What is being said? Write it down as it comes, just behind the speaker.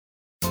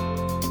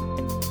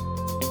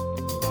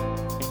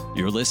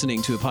You're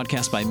listening to a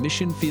podcast by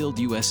Mission Field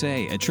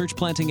USA, a church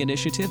planting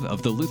initiative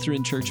of the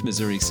Lutheran Church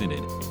Missouri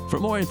Synod. For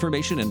more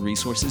information and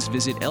resources,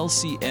 visit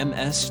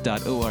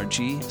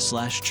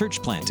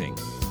lcms.org/churchplanting.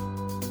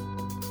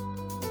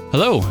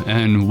 Hello,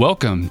 and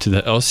welcome to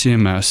the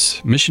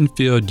LCMS Mission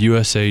Field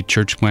USA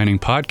Church Planting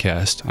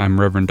Podcast. I'm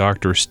Reverend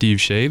Dr.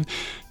 Steve Shave,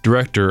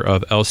 Director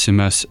of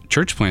LCMS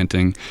Church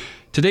Planting.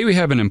 Today we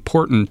have an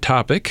important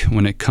topic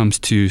when it comes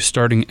to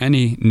starting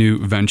any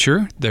new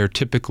venture. There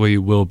typically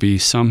will be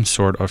some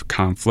sort of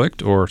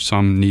conflict or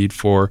some need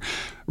for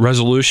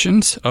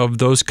resolutions of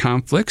those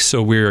conflicts.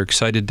 So we're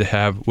excited to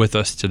have with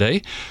us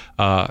today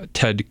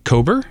Ted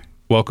Kober.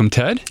 Welcome,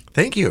 Ted.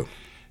 Thank you.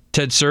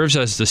 Ted serves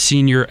as the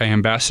Senior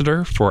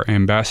Ambassador for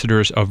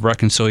Ambassadors of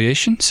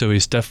Reconciliation, so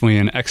he's definitely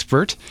an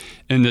expert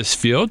in this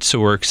field.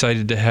 So we're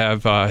excited to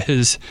have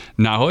his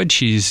knowledge.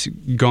 He's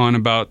gone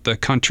about the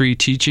country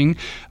teaching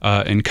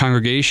in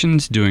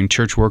congregations, doing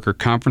church worker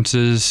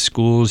conferences,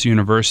 schools,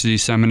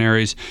 universities,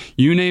 seminaries,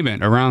 you name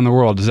it, around the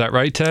world. Is that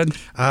right, Ted?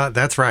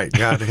 That's right.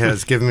 God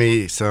has given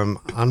me some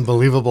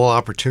unbelievable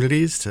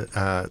opportunities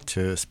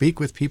to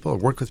speak with people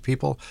and work with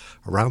people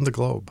around the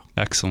globe.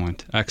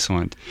 Excellent,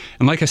 excellent.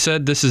 And like I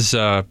said, this is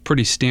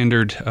pretty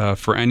standard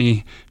for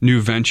any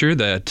new venture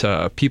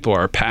that people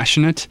are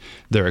passionate,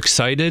 they're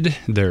excited,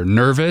 they're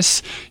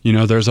nervous. You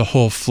know, there's a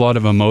whole flood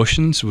of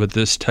emotions with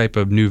this type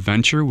of new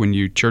venture when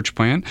you church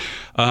plant.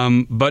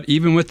 But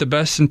even with the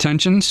best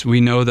intentions, we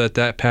know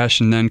that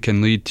passion then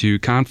can lead to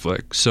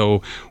conflict.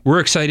 So we're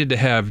excited to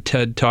have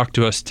Ted talk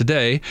to us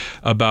today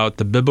about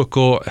the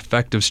biblical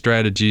effective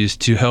strategies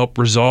to help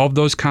resolve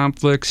those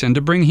conflicts and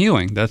to bring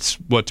healing. That's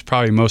what's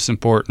probably most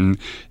important,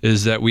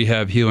 is that we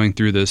have healing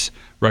through this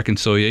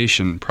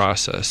reconciliation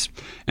process.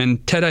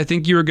 And Ted, I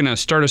think you were going to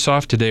start us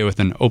off today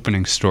with an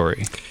opening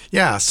story.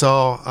 Yeah,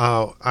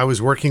 so I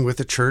was working with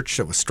a church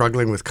that was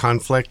struggling with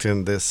conflict,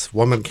 and this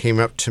woman came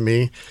up to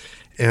me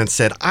and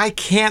said, "I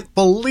can't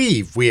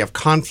believe we have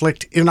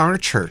conflict in our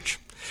church."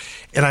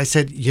 And I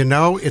said, "You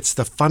know, it's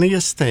the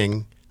funniest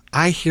thing.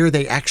 I hear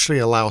they actually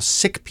allow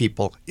sick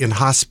people in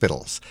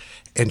hospitals."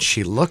 And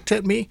she looked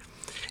at me,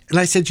 and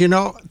I said, "You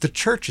know, the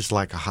church is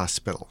like a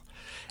hospital."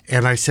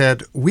 And I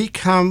said, "We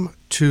come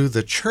to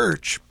the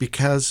church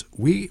because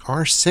we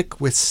are sick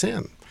with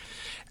sin."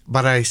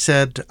 But I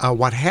said,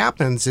 what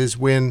happens is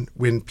when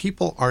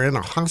people are in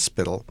a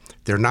hospital,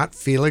 they're not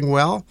feeling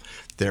well,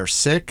 they're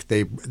sick,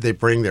 they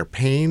bring their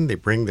pain, they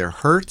bring their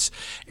hurts,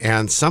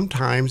 and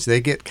sometimes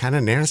they get kind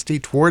of nasty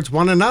towards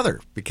one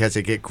another because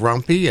they get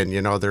grumpy and,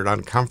 you know, they're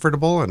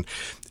uncomfortable,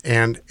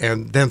 and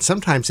then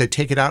sometimes they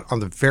take it out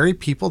on the very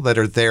people that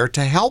are there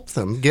to help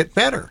them get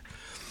better.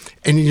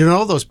 And you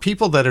know, those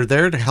people that are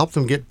there to help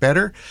them get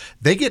better,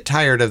 they get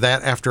tired of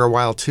that after a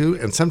while too,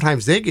 and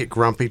sometimes they get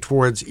grumpy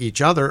towards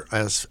each other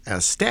as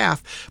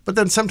staff, but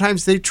then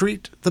sometimes they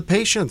treat the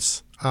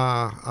patients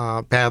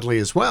badly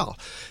as well.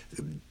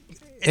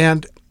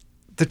 And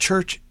the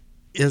church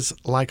is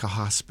like a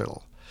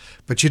hospital.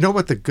 But you know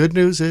what the good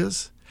news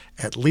is?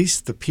 At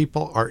least the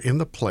people are in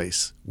the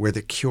place where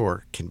the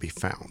cure can be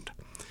found.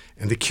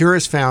 And the cure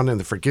is found in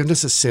the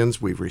forgiveness of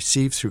sins we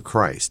receive through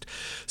Christ.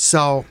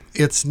 So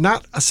it's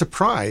not a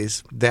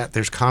surprise that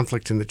there's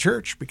conflict in the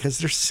church because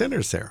there's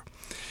sinners there.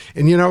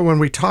 And you know, when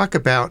we talk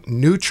about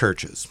new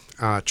churches,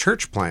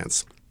 church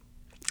plants,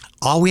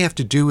 all we have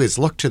to do is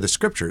look to the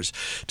scriptures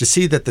to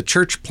see that the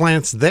church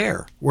plants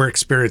there were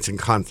experiencing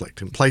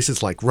conflict in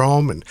places like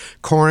Rome and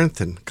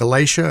Corinth and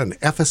Galatia and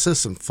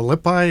Ephesus and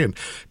Philippi and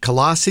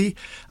Colossae.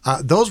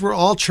 Those were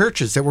all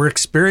churches that were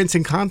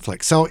experiencing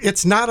conflict. So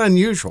it's not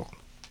unusual.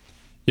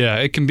 Yeah,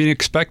 it can be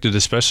expected,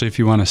 especially if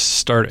you want to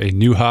start a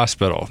new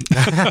hospital.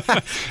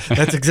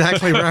 That's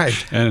exactly right.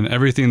 And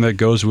everything that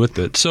goes with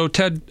it. So,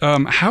 Ted,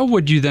 how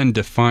would you then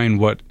define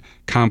what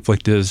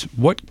conflict is?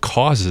 What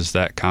causes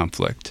that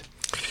conflict?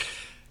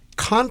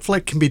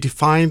 Conflict can be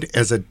defined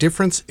as a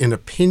difference in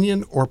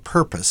opinion or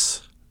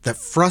purpose that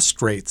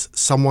frustrates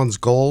someone's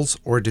goals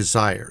or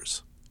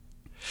desires.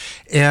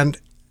 And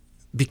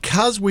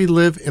because we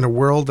live in a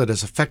world that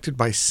is affected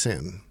by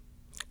sin,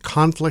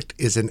 conflict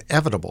is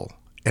inevitable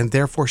and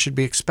therefore should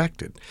be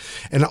expected.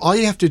 And all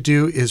you have to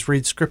do is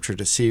read Scripture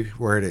to see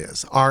where it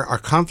is. Our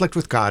conflict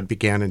with God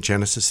began in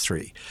Genesis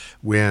 3,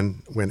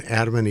 when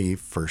Adam and Eve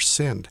first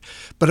sinned.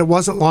 But it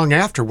wasn't long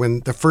after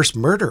when the first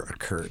murder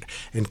occurred,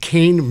 and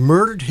Cain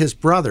murdered his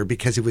brother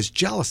because he was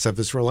jealous of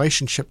his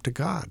relationship to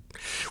God.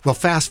 Well,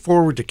 fast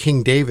forward to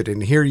King David,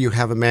 and here you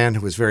have a man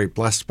who was very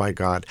blessed by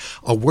God,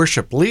 a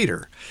worship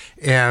leader,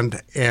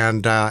 and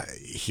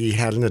he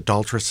had an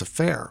adulterous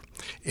affair.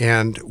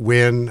 And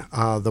when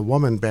the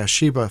woman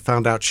Bathsheba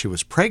found out she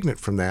was pregnant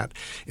from that,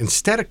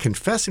 instead of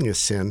confessing his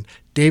sin,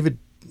 David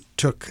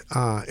took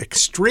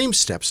extreme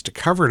steps to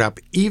cover it up,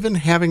 even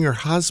having her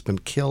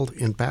husband killed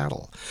in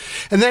battle.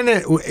 And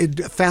then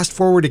fast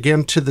forward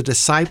again to the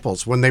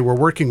disciples when they were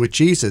working with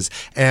Jesus,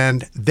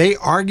 and they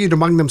argued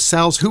among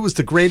themselves who was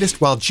the greatest,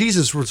 while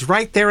Jesus was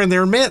right there in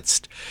their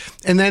midst.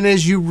 And then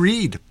as you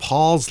read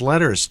Paul's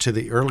letters to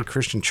the early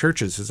Christian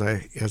churches,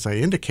 as I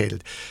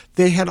indicated,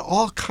 they had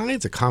all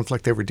kinds of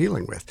conflict they were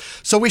dealing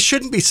with. So we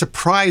shouldn't be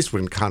surprised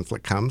when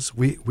conflict comes.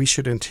 We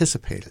should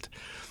anticipate it.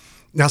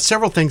 Now,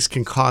 several things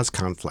can cause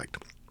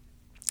conflict.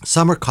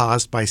 Some are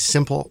caused by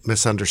simple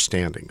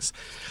misunderstandings.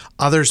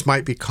 Others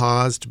might be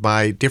caused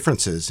by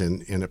differences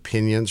in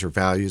opinions or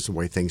values, the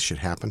way things should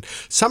happen.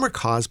 Some are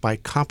caused by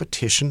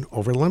competition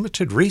over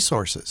limited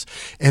resources.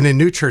 And in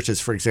new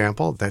churches, for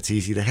example, that's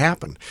easy to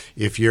happen.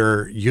 If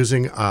you're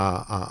using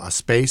a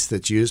space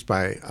that's used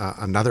by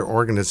another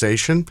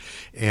organization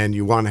and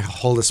you want to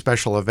hold a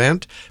special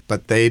event,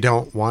 but they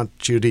don't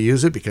want you to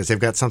use it because they've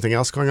got something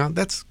else going on,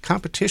 that's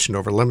competition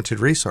over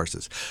limited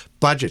resources.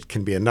 Budget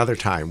can be another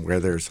time where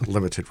there's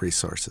limited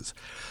resources.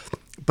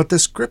 But the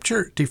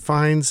scripture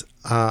defines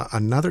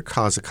another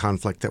cause of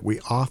conflict that we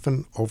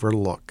often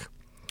overlook.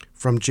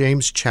 From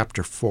James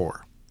chapter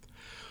 4.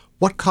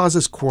 What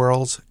causes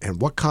quarrels and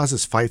what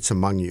causes fights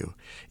among you?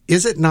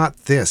 Is it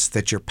not this,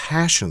 that your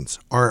passions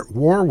are at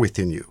war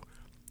within you?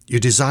 You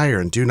desire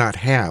and do not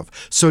have,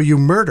 so you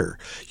murder.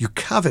 You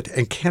covet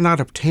and cannot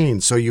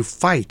obtain, so you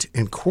fight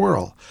and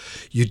quarrel.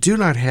 You do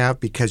not have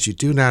because you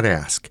do not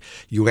ask.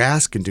 You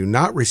ask and do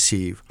not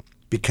receive,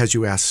 because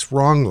you ask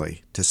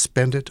wrongly to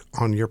spend it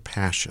on your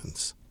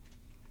passions.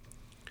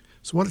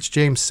 So what is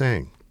James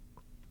saying?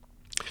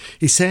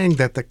 He's saying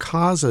that the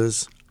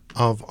causes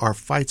of our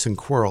fights and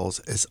quarrels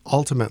is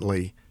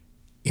ultimately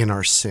in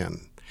our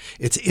sin.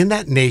 It's in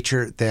that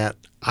nature that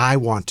I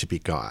want to be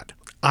God.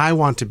 I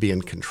want to be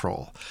in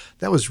control.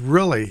 That was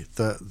really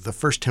the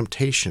first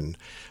temptation.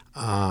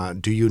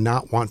 Do you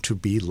not want to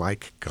be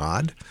like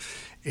God?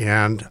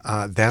 And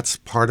that's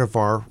part of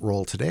our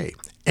role today.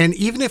 And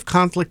even if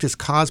conflict is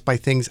caused by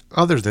things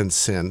other than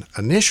sin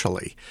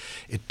initially,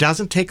 it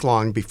doesn't take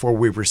long before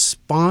we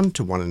respond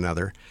to one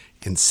another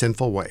in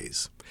sinful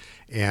ways.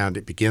 And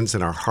it begins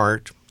in our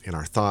heart, in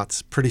our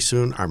thoughts. Pretty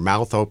soon our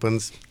mouth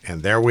opens,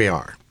 and there we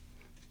are.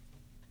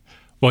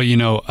 Well,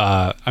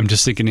 I'm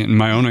just thinking in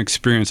my own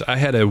experience, I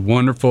had a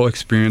wonderful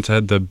experience. I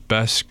had the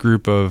best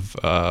group of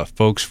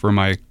folks for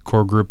my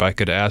core group I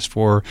could ask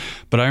for.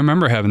 But I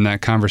remember having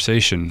that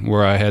conversation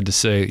where I had to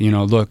say,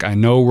 look, I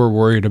know we're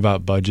worried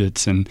about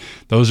budgets and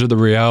those are the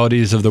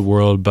realities of the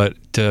world. But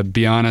to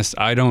be honest,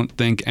 I don't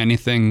think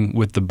anything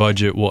with the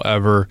budget will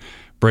ever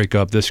break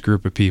up this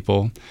group of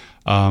people.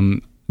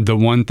 The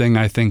one thing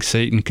I think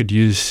Satan could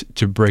use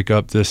to break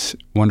up this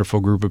wonderful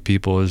group of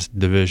people is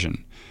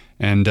division.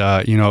 And,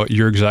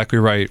 you're exactly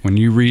right. When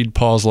you read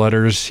Paul's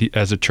letters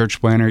as a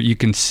church planner, you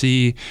can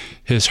see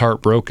his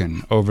heart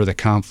broken over the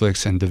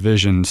conflicts and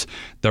divisions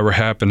that were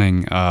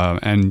happening.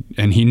 And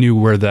he knew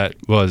where that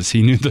was.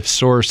 He knew the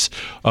source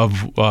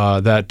of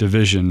that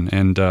division.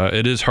 And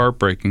it is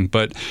heartbreaking.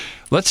 But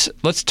let's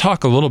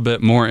talk a little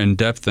bit more in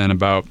depth then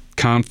about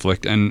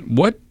conflict. And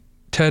what,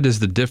 Ted, is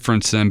the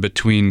difference then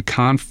between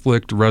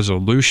conflict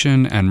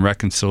resolution and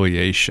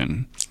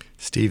reconciliation?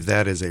 Steve,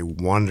 that is a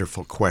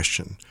wonderful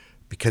question,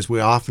 because we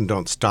often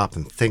don't stop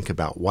and think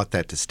about what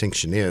that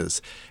distinction is.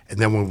 And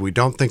then when we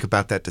don't think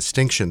about that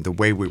distinction, the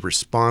way we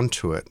respond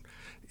to it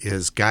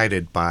is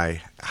guided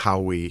by how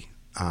we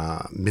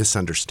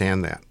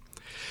misunderstand that.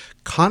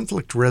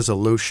 Conflict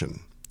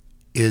resolution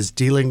is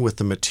dealing with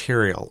the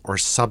material or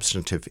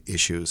substantive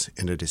issues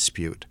in a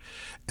dispute.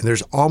 And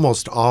there's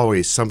almost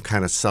always some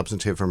kind of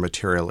substantive or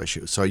material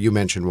issue. So you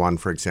mentioned one,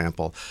 for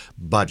example,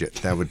 budget.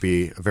 That would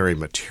be a very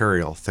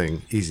material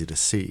thing, easy to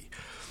see.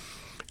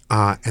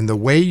 And the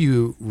way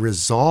you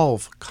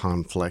resolve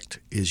conflict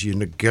is you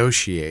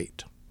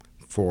negotiate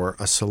for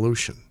a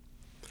solution.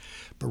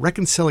 But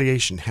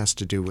reconciliation has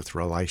to do with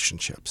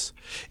relationships.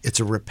 It's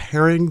a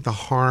repairing the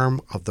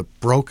harm of the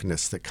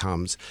brokenness that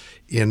comes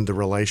in the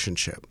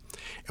relationship.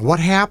 And what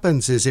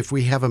happens is if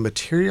we have a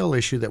material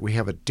issue that we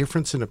have a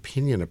difference in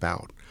opinion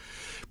about,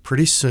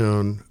 pretty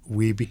soon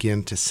we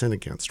begin to sin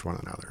against one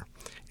another.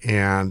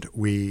 And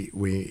we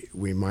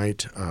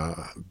might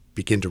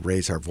begin to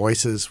raise our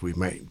voices. We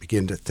might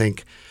begin to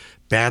think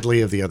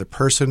badly of the other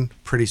person.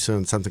 Pretty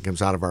soon something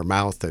comes out of our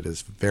mouth that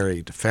is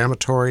very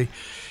defamatory.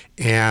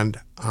 And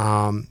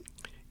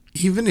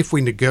even if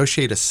we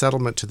negotiate a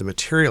settlement to the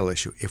material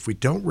issue, if we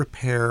don't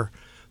repair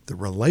the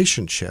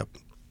relationship,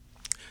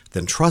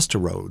 then trust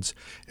erodes,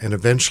 and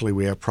eventually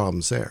we have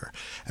problems there.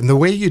 And the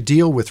way you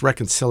deal with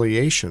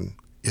reconciliation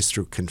is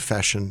through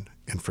confession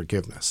and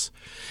forgiveness.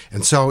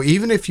 And so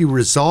even if you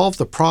resolve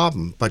the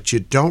problem, but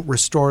you don't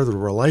restore the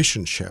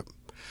relationship,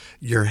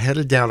 you're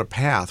headed down a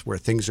path where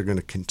things are going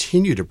to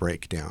continue to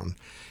break down,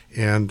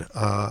 and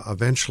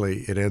eventually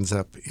it ends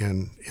up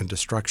in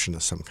destruction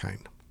of some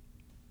kind.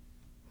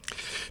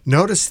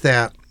 Notice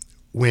that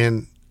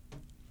when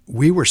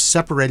we were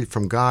separated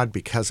from God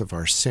because of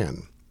our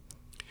sin,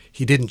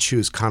 He didn't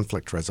choose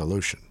conflict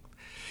resolution.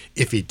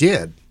 If He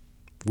did,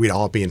 we'd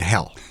all be in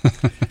hell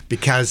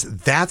because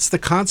that's the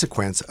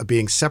consequence of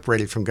being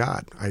separated from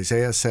God.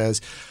 Isaiah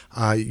says,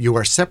 you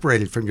are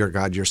separated from your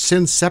God. Your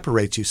sin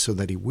separates you so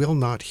that he will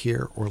not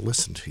hear or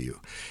listen to you.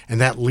 And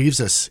that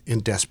leaves us in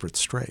desperate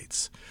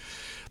straits.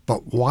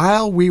 But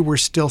while we were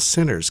still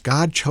sinners,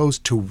 God chose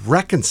to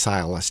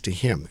reconcile us to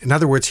him. In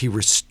other words, he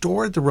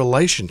restored the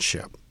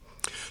relationship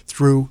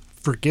through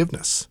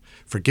forgiveness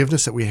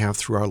that we have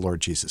through our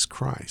Lord Jesus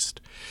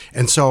Christ.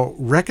 And so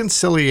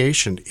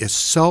reconciliation is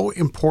so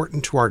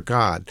important to our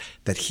God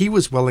that he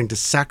was willing to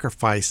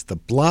sacrifice the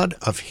blood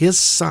of his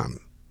Son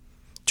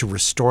to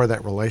restore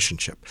that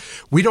relationship.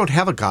 We don't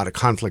have a God of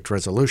conflict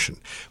resolution.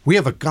 We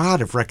have a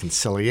God of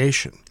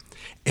reconciliation.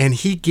 And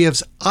he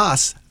gives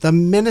us the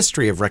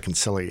ministry of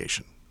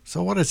reconciliation.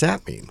 So what does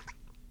that mean?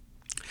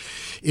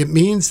 It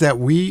means that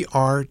we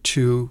are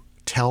to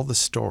tell the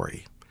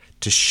story,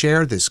 to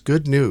share this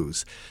good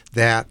news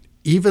that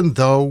even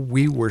though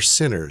we were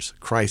sinners,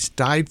 Christ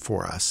died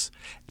for us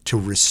to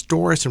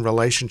restore us in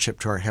relationship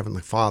to our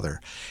Heavenly Father.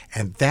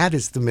 And that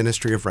is the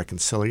ministry of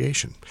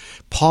reconciliation.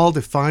 Paul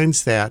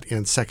defines that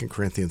in 2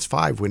 Corinthians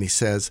 5 when he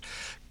says,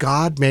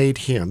 God made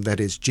him, that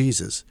is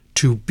Jesus,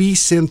 to be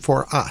sin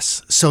for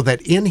us, so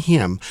that in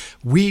him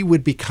we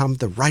would become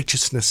the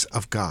righteousness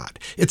of God.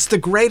 It's the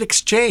great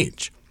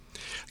exchange.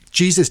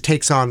 Jesus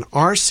takes on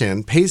our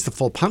sin, pays the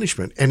full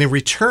punishment, and in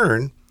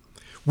return,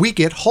 we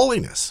get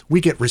holiness. We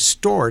get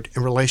restored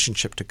in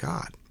relationship to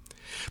God.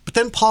 But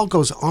then Paul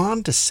goes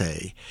on to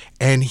say,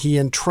 and he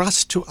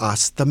entrusts to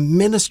us the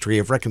ministry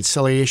of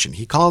reconciliation.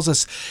 He calls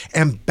us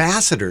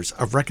ambassadors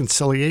of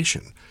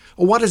reconciliation.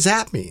 Well, what does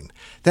that mean?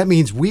 That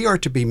means we are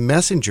to be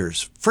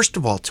messengers, first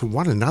of all, to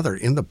one another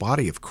in the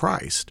body of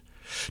Christ,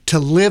 to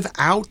live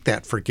out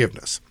that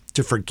forgiveness,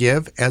 to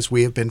forgive as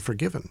we have been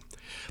forgiven.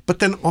 But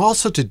then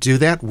also to do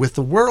that with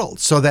the world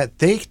so that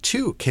they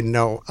too can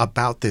know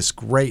about this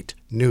great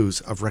news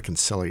of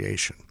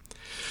reconciliation.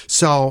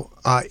 So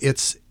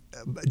it's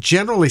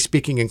generally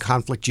speaking in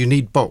conflict, you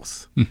need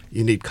both.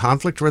 You need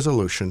conflict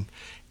resolution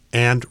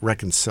and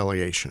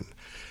reconciliation.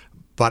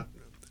 But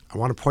I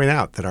want to point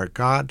out that our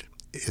God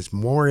is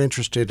more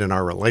interested in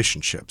our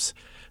relationships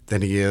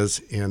than he is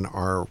in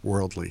our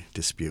worldly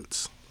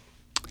disputes.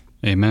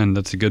 Amen.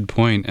 That's a good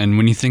point. And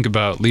when you think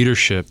about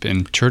leadership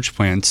in church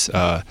plants,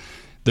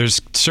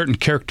 there's certain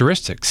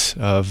characteristics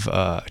of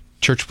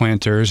church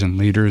planters and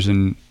leaders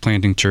in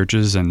planting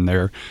churches, and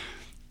they're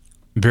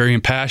very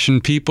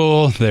impassioned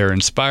people, they're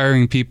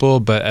inspiring people,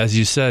 but as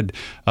you said,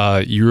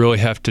 you really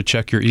have to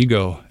check your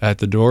ego at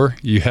the door.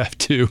 You have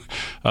to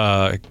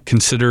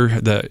consider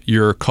that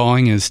your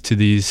calling is to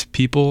these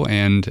people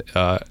and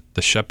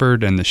the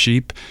shepherd and the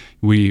sheep.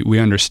 We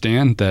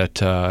understand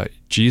that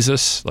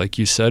Jesus, like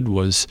you said,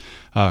 was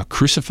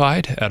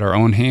crucified at our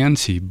own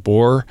hands. He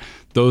bore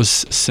those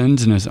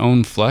sins in his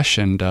own flesh,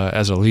 and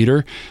as a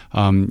leader,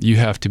 you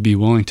have to be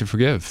willing to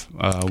forgive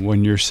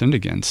when you're sinned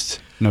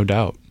against, no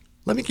doubt.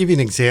 Let me give you an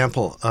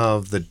example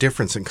of the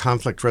difference in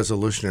conflict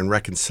resolution and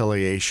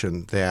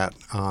reconciliation that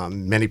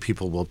many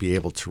people will be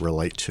able to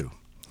relate to.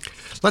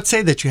 Let's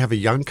say that you have a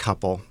young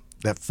couple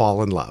that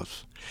fall in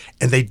love,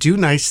 and they do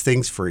nice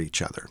things for each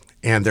other,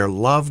 and their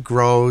love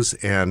grows,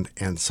 and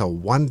so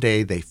one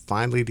day they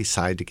finally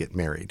decide to get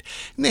married.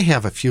 And they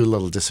have a few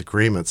little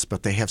disagreements,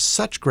 but they have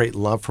such great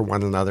love for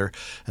one another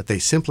that they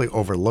simply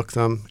overlook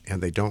them,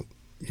 and they don't,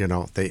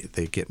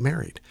 they get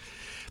married.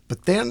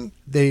 But then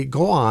they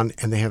go on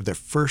and they have their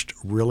first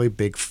really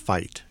big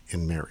fight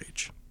in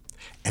marriage.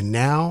 And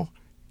now,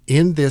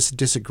 in this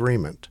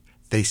disagreement,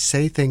 they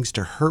say things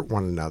to hurt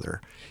one another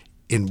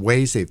in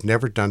ways they've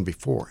never done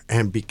before.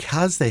 And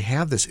because they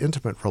have this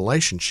intimate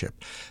relationship,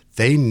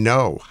 they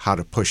know how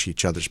to push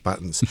each other's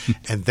buttons,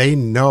 and they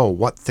know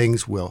what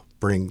things will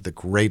bring the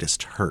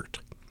greatest hurt.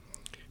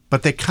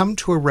 But they come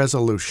to a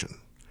resolution.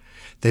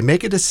 They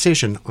make a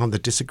decision on the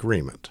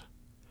disagreement,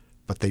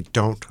 but they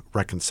don't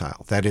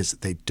reconcile. That is,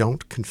 they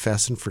don't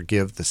confess and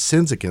forgive the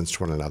sins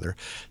against one another.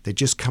 They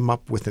just come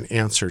up with an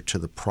answer to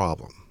the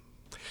problem.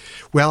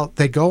 Well,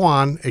 they go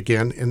on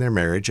again in their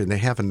marriage, and they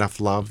have enough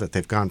love that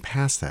they've gone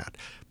past that.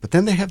 But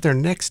then they have their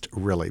next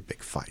really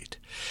big fight.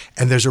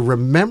 And there's a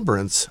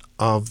remembrance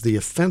of the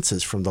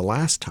offenses from the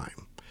last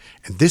time.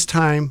 And this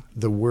time,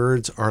 the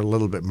words are a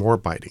little bit more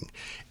biting.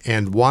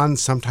 And one,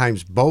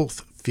 sometimes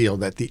both, feel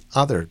that the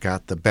other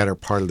got the better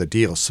part of the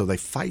deal, so they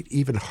fight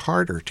even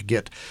harder to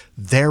get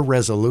their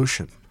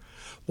resolution.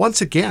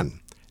 Once again,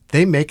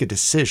 they make a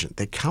decision.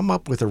 They come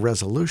up with a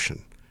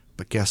resolution.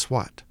 But guess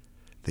what?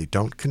 They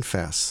don't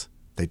confess.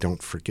 They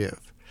don't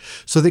forgive.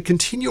 So they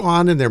continue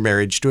on in their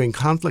marriage doing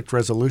conflict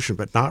resolution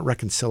but not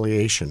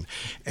reconciliation.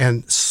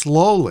 And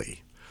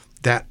slowly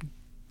that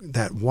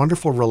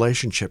wonderful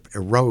relationship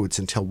erodes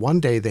until one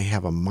day they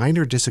have a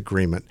minor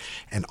disagreement,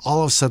 and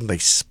all of a sudden they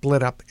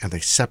split up and they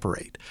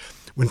separate.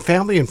 When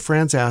family and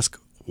friends ask,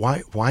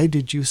 why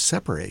did you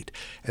separate?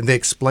 And they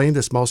explain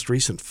this most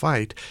recent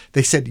fight,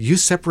 they said, you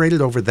separated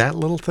over that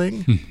little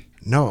thing?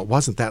 No, it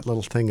wasn't that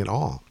little thing at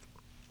all.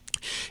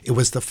 It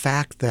was the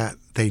fact that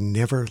they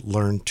never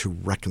learned to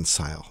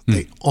reconcile.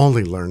 They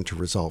only learned to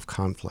resolve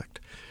conflict.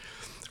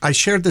 I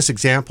shared this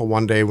example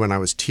one day when I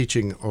was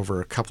teaching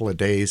over a couple of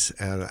days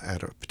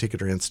at a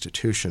particular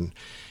institution.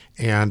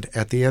 And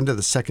at the end of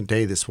the second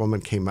day, this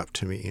woman came up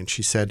to me and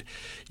she said,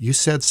 "You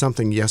said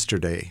something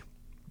yesterday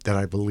that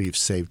I believe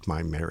saved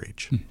my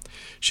marriage."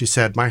 She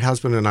said, "My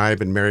husband and I have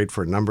been married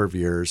for a number of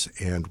years,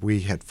 and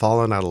we had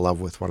fallen out of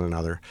love with one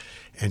another."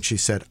 And she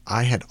said,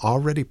 "I had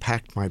already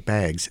packed my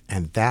bags,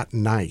 and that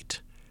night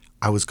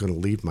I was going to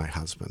leave my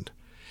husband.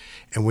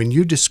 And when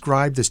you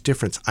described this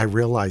difference, I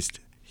realized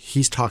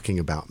he's talking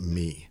about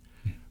me.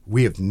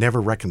 We have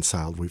never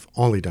reconciled. We've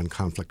only done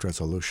conflict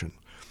resolution."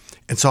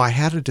 And so I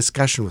had a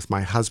discussion with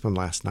my husband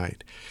last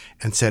night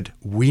and said,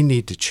 "We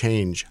need to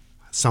change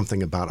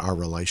something about our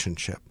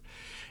relationship."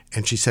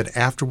 And she said,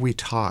 "After we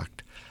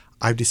talked,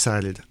 I've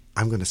decided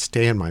I'm going to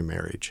stay in my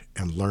marriage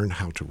and learn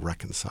how to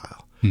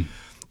reconcile."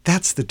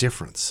 That's the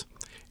difference.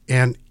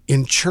 And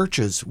in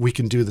churches, we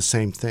can do the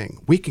same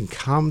thing. We can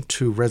come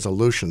to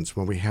resolutions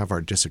when we have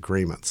our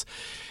disagreements.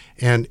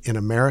 And in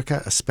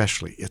America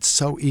especially, it's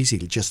so easy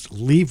to just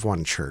leave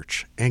one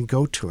church and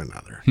go to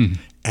another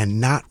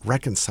and not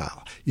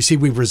reconcile. You see,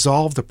 we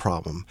resolve the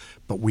problem,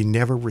 but we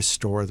never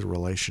restore the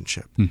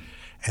relationship.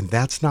 And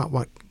that's not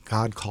what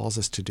God calls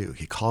us to do.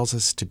 He calls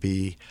us to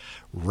be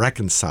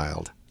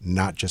reconciled,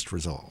 not just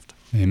resolved.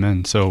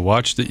 Amen. So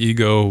watch the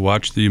ego,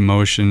 watch the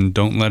emotion.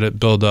 Don't let it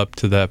build up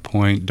to that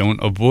point. Don't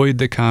avoid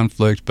the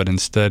conflict, but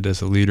instead,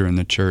 as a leader in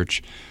the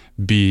church,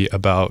 be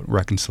about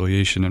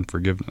reconciliation and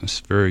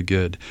forgiveness. Very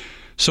good.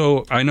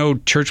 So I know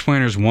church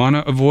planners want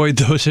to avoid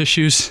those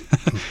issues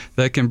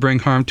that can bring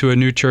harm to a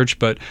new church,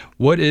 but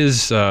what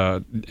is,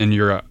 in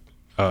your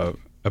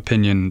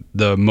opinion,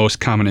 the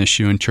most common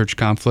issue in church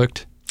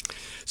conflict?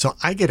 So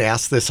I get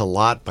asked this a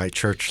lot by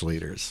church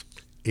leaders,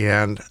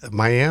 and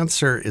my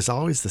answer is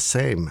always the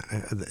same.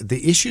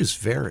 The issues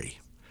vary.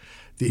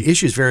 The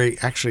issues vary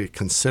actually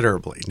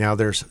considerably. Now,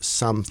 there's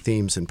some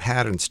themes and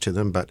patterns to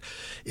them, but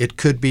it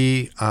could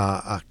be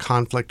a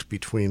conflict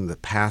between the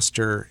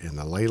pastor and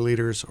the lay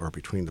leaders, or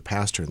between the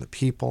pastor and the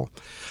people.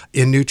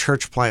 In new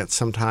church plants,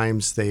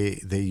 sometimes they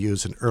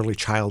use an early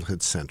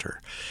childhood center.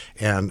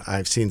 And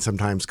I've seen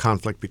sometimes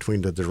conflict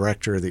between the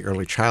director of the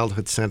early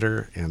childhood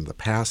center and the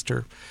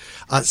pastor.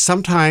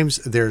 Sometimes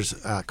there's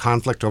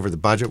conflict over the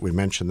budget. We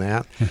mentioned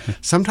that.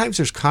 Sometimes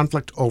there's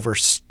conflict over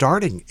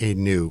starting a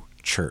new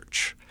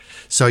church.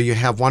 So you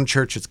have one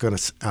church that's going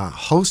to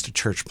host a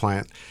church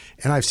plant,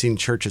 and I've seen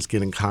churches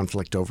get in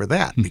conflict over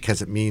that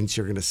because it means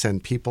you're going to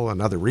send people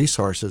and other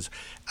resources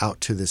out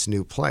to this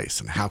new place.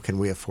 And how can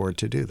we afford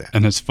to do that?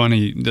 And it's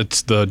funny,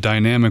 it's the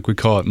dynamic, we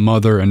call it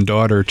mother and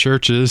daughter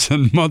churches,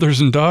 and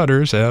mothers and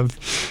daughters have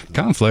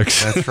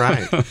conflicts. That's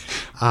right.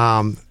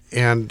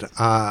 And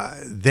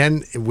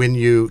then when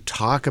you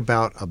talk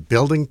about a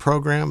building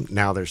program,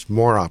 now there's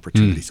more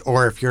opportunities.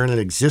 Or if you're in an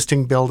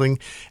existing building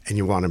and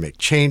you want to make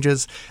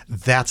changes,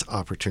 that's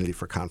opportunity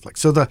for conflict.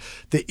 So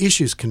the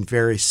issues can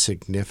vary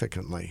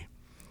significantly.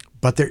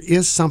 But there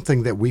is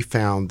something that we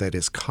found that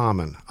is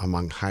common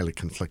among highly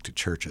conflicted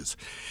churches.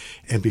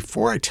 And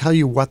before I tell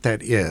you what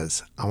that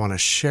is, I want to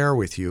share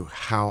with you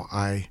how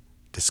I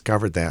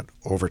discovered that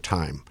over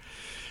time.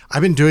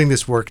 I've been doing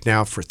this work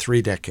now for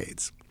 3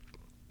 decades.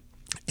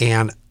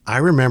 And I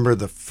remember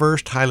the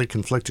first highly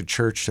conflicted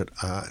church that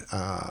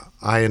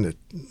I and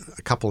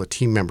a couple of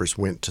team members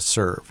went to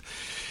serve.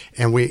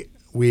 And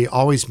we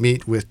always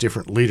meet with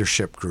different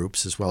leadership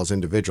groups as well as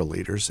individual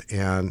leaders.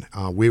 And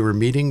we were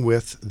meeting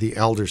with the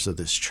elders of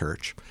this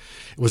church.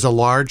 It was a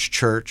large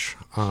church,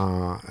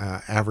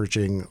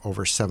 averaging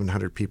over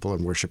 700 people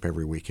in worship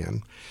every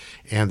weekend.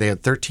 And they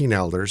had 13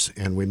 elders,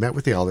 and we met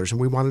with the elders,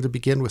 and we wanted to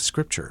begin with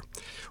Scripture.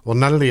 Well,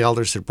 none of the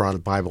elders had brought a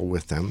Bible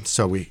with them,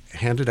 so we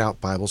handed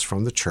out Bibles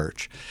from the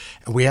church,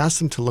 and we asked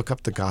them to look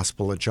up the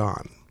Gospel of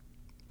John.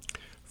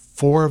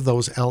 4 of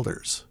those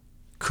elders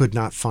could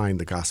not find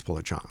the Gospel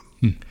of John.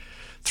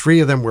 3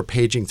 of them were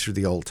paging through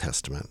the Old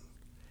Testament,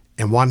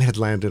 and 1 had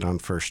landed on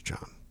 1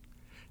 John.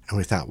 And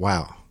we thought,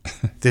 wow,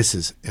 this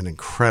is an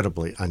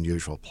incredibly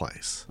unusual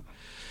place.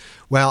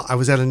 Well, I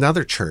was at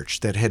another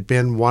church that had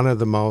been one of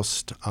the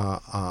most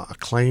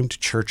acclaimed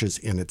churches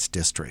in its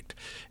district.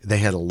 They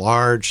had a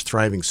large,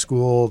 thriving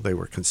school. They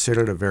were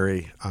considered a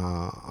very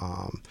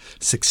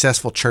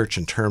successful church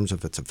in terms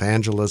of its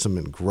evangelism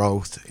and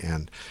growth,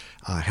 and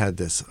had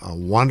this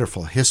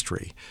wonderful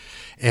history.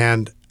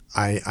 And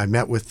I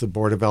met with the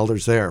board of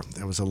elders there.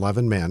 There was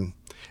 11 men.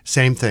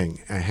 Same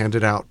thing. I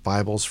handed out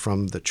Bibles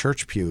from the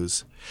church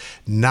pews.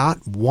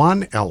 Not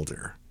one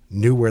elder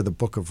knew where the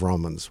book of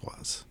Romans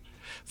was.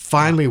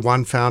 Finally,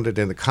 one found it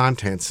in the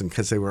contents, and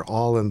because they were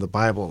all in the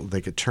Bible, they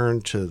could turn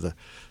to the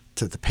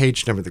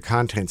page number of the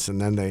contents,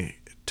 and then it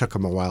took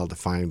them a while to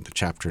find the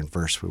chapter and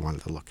verse we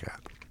wanted to look at.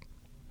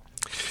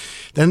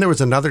 Then there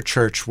was another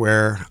church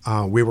where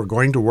we were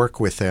going to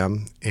work with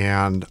them,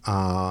 and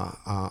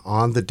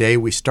on the day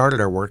we started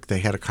our work, they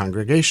had a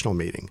congregational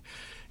meeting.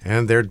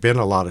 And there'd been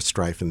a lot of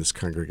strife in this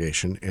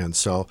congregation, and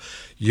so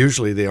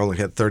usually they only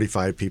had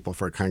 35 people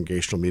for a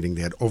congregational meeting.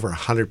 They had over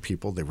 100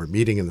 people. They were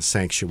meeting in the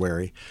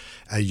sanctuary.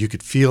 You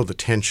could feel the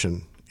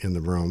tension in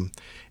the room.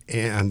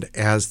 And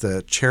as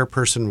the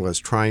chairperson was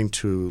trying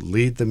to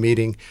lead the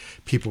meeting,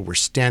 people were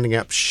standing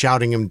up,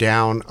 shouting him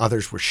down.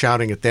 Others were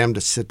shouting at them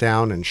to sit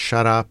down and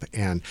shut up.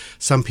 And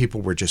some people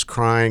were just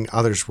crying.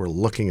 Others were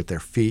looking at their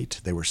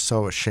feet. They were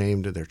so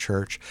ashamed of their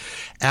church.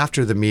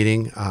 After the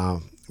meeting,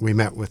 we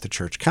met with the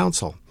church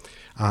council.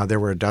 There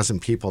were a dozen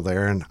people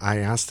there, and I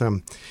asked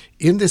them,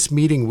 in this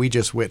meeting we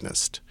just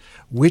witnessed,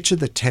 which of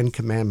the 10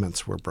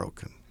 commandments were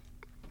broken?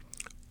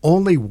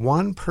 Only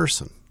one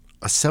person,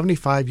 a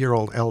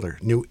 75-year-old elder,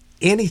 knew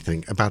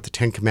anything about the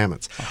 10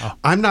 Commandments. Uh-huh.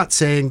 I'm not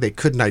saying they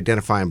couldn't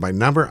identify them by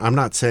number. I'm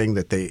not saying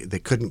that they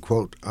couldn't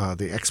quote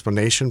the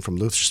explanation from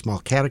Luther's Small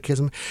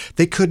Catechism.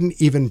 They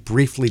couldn't even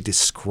briefly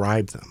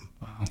describe them.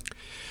 Wow.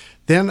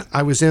 Then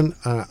I was in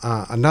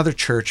another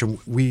church, and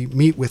we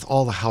meet with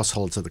all the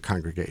households of the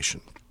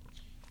congregation.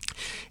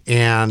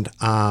 And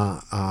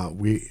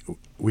we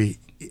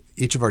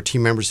each of our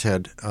team members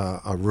had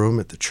a room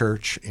at the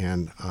church,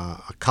 and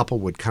a couple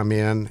would come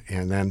in,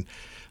 and then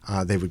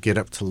they would get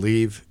up to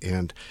leave.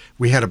 And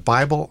we had a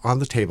Bible on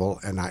the table,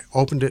 and I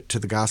opened it to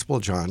the Gospel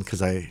of John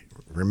because I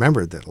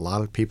remembered that a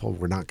lot of people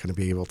were not going to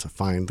be able to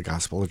find the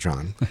Gospel of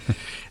John.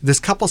 This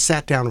couple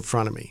sat down in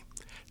front of me.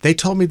 They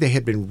told me they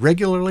had been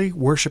regularly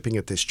worshiping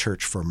at this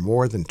church for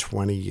more than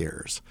 20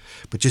 years.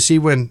 But you see,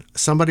 when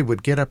somebody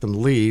would get up and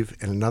leave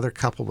and another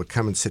couple would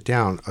come and sit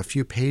down, a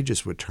few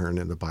pages would turn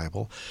in the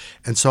Bible.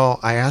 And so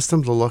I asked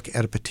them to look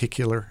at a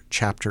particular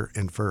chapter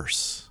and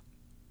verse.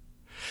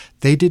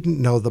 They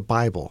didn't know the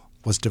Bible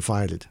was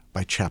divided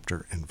by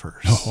chapter and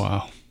verse. Oh,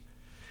 wow.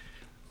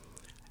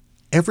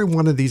 Every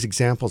one of these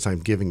examples I'm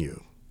giving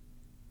you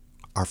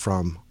are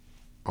from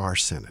our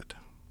synod.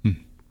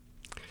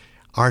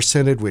 Our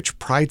synod, which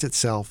prides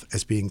itself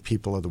as being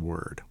people of the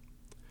Word.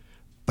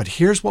 But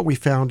here's what we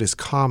found is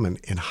common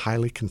in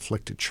highly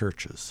conflicted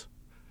churches.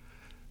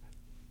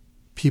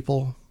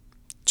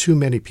 Too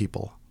many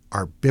people,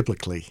 are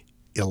biblically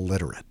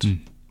illiterate.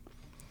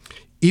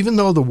 Even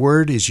though the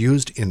Word is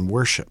used in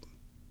worship,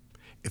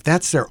 if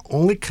that's their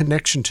only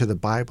connection to the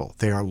Bible,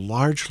 they are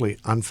largely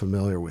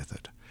unfamiliar with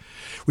it.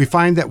 We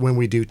find that when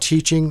we do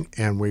teaching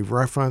and we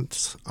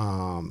reference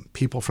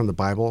people from the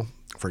Bible,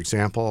 for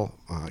example,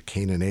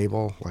 Cain and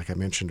Abel, like I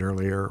mentioned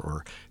earlier,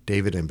 or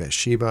David and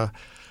Bathsheba,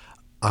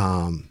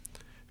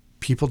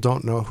 people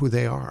don't know who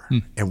they are,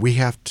 and we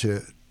have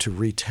to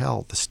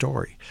retell the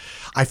story.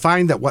 I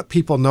find that what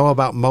people know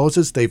about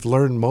Moses, they've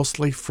learned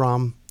mostly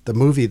from the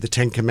movie The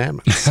Ten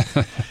Commandments.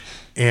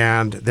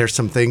 And there's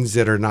some things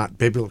that are not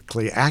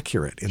biblically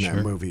accurate in that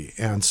movie.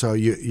 And so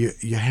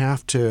you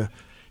have to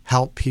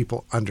help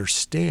people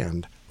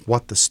understand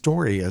what the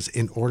story is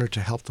in order to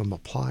help them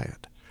apply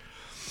it.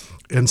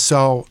 And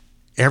so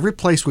every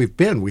place we've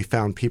been, we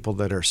found people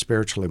that are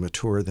spiritually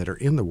mature, that are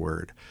in the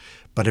Word.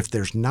 But if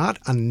there's not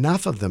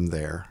enough of them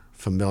there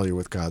familiar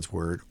with God's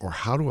Word or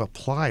how to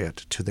apply it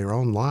to their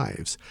own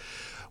lives,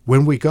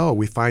 when we go,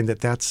 we find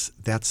that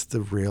that's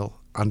the real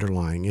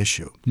underlying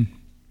issue.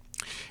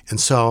 And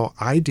so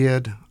I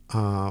did,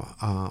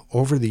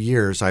 over the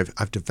years,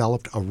 I've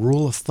developed a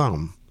rule of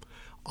thumb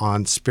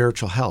on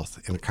spiritual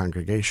health in a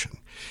congregation.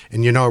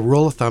 And a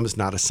rule of thumb is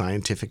not a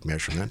scientific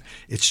measurement.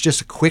 It's just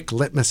a quick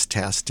litmus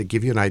test to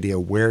give you an idea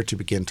where to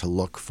begin to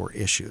look for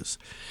issues.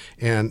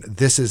 And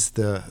this is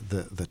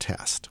the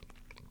test.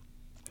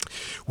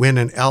 When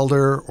an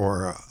elder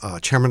or a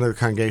chairman of the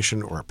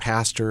congregation or a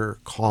pastor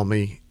call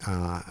me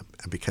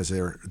because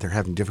they're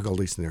having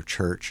difficulties in their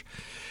church,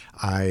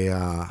 I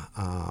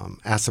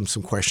ask them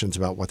some questions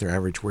about what their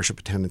average worship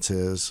attendance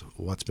is,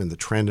 what's been the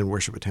trend in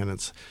worship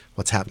attendance,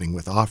 what's happening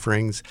with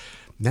offerings.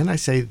 And then I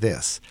say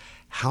this: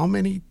 how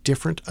many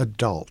different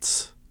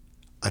adults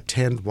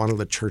attend one of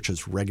the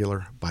church's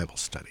regular Bible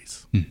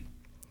studies?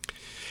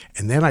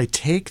 And then I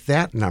take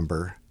that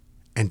number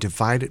and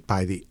divide it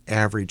by the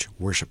average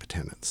worship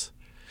attendance.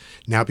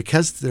 Now,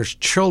 because there's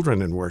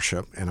children in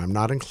worship, and I'm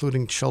not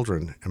including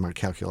children in my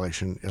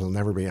calculation, it'll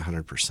never be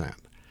 100%.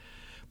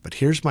 But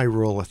here's my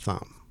rule of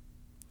thumb.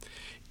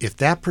 If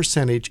that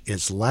percentage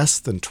is less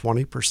than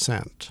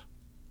 20%,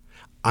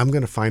 I'm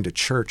going to find a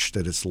church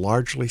that is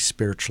largely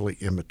spiritually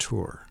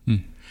immature.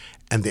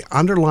 And the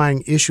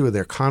underlying issue of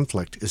their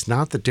conflict is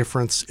not the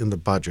difference in the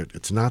budget.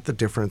 It's not the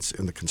difference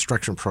in the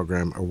construction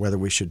program or whether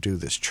we should do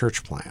this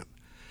church plan.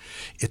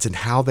 It's in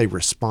how they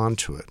respond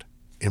to it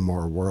in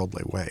more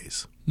worldly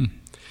ways.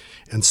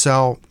 And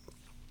so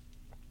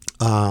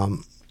a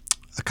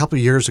couple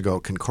of years ago,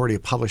 Concordia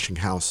Publishing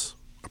House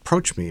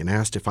approached me and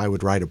asked if I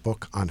would write a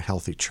book on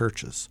healthy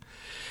churches.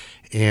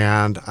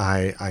 And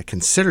I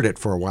considered it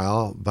for a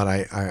while, but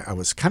I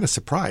was kind of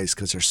surprised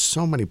because there's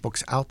so many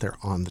books out there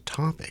on the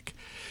topic.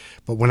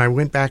 But when I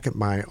went back at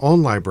my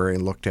own library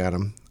and looked at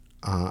them,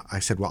 I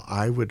said, well,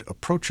 I would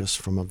approach this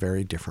from a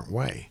very different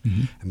way.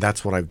 And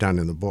that's what I've done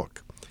in the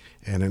book.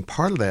 And in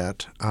part of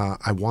that,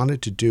 I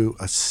wanted to do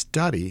a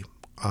study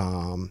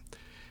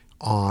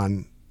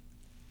on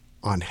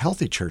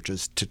healthy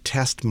churches to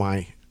test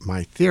my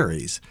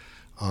theories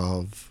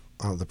of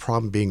the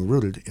problem being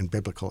rooted in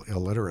biblical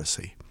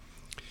illiteracy.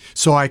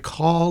 So I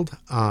called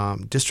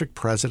district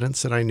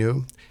presidents that I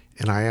knew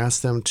and I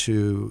asked them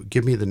to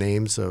give me the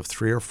names of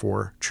 3 or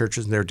 4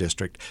 churches in their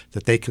district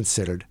that they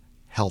considered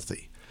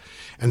healthy.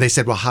 And they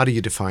said, well, how do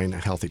you define a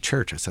healthy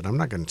church? I said, I'm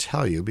not going to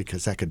tell you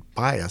because that could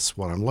bias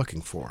what I'm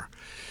looking for.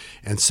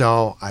 And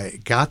so I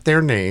got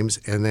their names,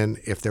 and then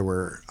if there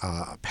were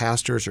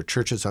pastors or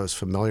churches I was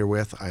familiar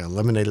with, I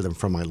eliminated them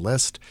from my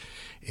list,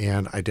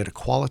 and I did a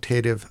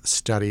qualitative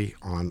study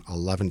on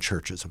 11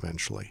 churches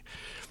eventually.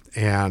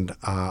 And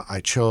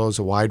I chose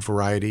a wide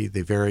variety.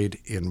 They varied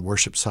in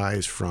worship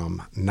size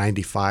from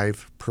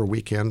 95 per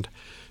weekend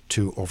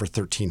to over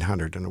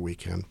 1,300 in a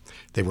weekend.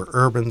 They were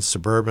urban,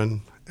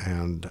 suburban,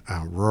 and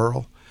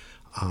rural.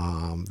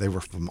 They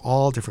were from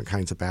all different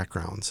kinds of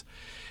backgrounds.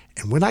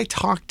 And when I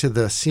talked to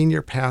the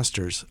senior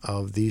pastors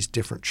of these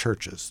different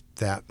churches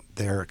that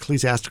their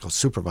ecclesiastical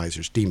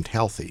supervisors deemed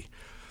healthy,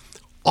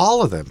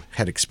 all of them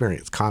had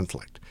experienced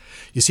conflict.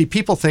 You see,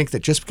 people think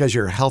that just because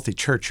you're a healthy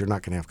church, you're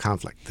not going to have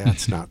conflict.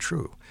 That's not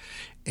true.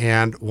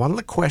 And one of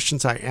the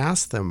questions I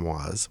asked them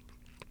was,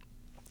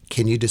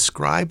 can you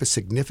describe a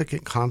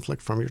significant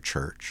conflict from your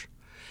church?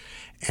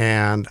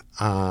 And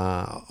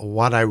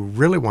what I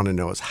really want to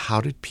know is,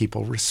 how did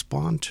people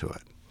respond to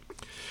it?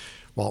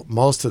 Well,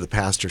 most of the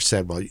pastors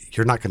said, well,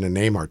 you're not going to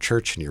name our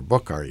church in your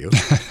book, are you?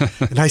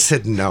 And I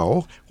said,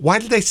 no. Why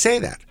did they say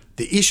that?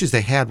 The issues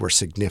they had were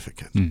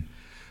significant.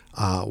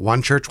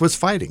 One church was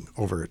fighting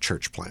over a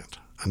church plant.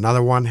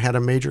 Another one had a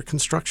major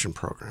construction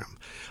program.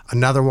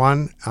 Another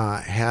one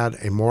had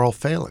a moral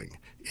failing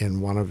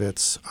in one of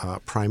its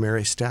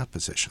primary staff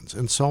positions,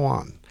 and so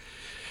on.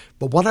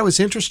 But what I was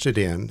interested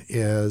in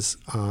is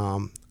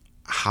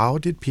how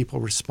did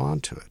people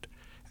respond to it?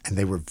 And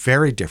they were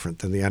very different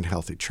than the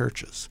unhealthy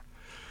churches.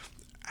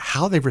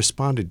 How they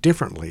responded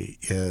differently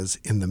is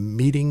in the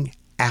meeting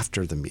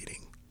after the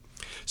meeting.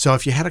 So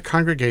if you had a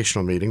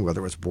congregational meeting,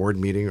 whether it was a board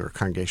meeting or a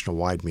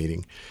congregational-wide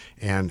meeting,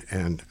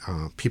 and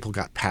people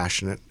got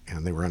passionate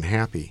and they were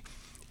unhappy,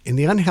 in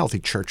the unhealthy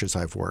churches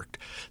I've worked,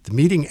 the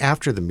meeting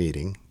after the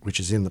meeting, which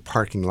is in the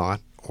parking lot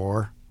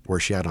or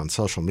worse yet on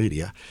social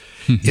media,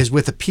 is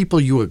with the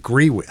people you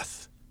agree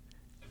with.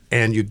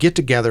 And you get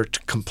together to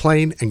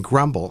complain and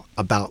grumble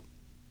about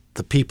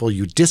the people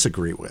you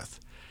disagree with.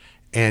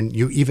 And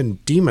you even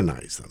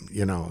demonize them.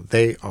 You know,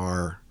 they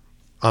are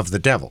of the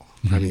devil.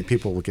 I mean,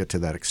 people will get to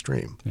that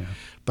extreme. Yeah.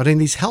 But in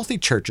these healthy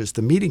churches,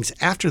 the meetings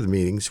after the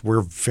meetings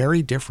were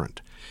very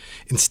different.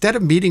 Instead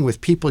of meeting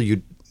with people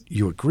you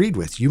agreed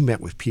with, you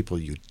met with people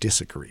you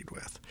disagreed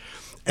with.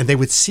 And they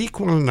would seek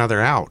one another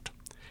out.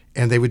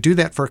 And they would do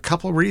that for a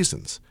couple of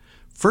reasons.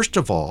 First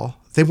of all,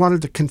 they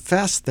wanted to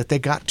confess that they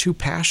got too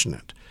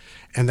passionate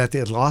and that they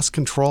had lost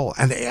control,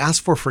 and they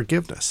asked for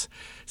forgiveness.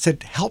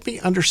 Said, help me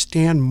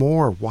understand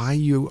more why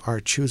you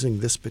are choosing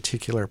this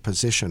particular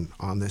position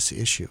on this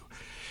issue.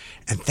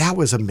 And that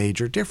was a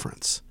major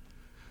difference.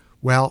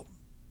 Well,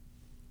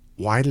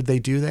 why did they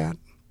do that?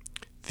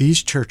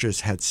 These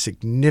churches had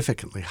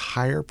significantly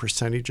higher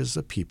percentages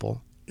of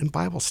people in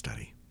Bible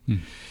study.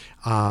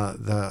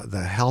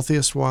 The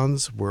healthiest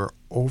ones were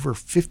over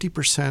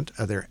 50%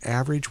 of their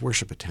average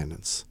worship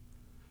attendance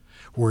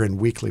were in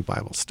weekly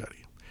Bible study.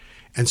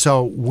 And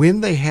so when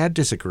they had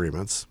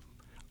disagreements,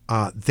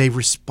 they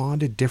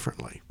responded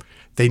differently.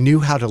 They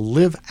knew how to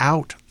live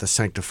out the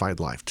sanctified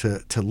life,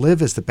 to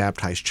live as the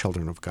baptized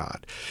children of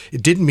God.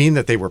 It didn't mean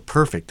that they were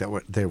perfect,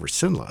 that they were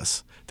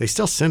sinless. They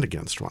still sinned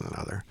against one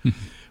another.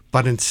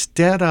 But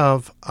instead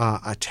of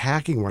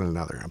attacking one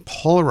another and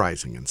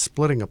polarizing and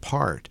splitting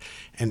apart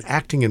and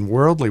acting in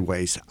worldly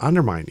ways to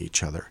undermine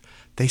each other,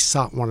 they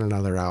sought one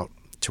another out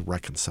to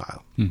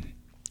reconcile.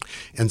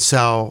 And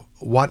so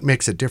what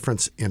makes a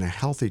difference in a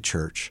healthy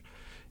church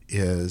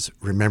is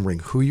remembering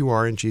who you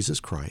are in Jesus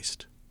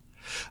Christ,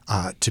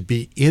 to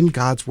be in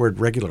God's Word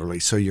regularly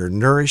so you're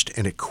nourished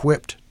and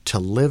equipped to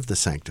live the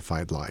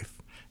sanctified life.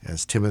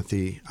 As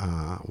Timothy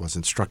was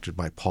instructed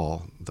by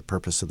Paul, the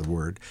purpose of the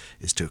Word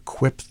is to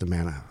equip the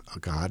man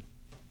of God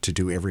to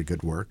do every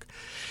good work.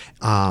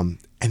 And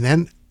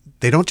then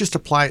they don't just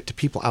apply it to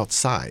people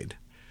outside.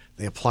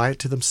 They apply it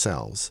to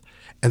themselves.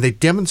 And they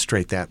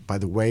demonstrate that by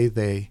the way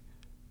they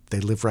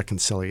live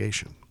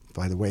reconciliation,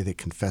 by the way they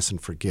confess and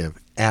forgive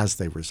as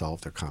they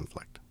resolve their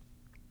conflict.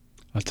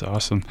 That's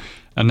awesome.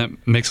 And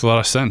that makes a lot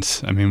of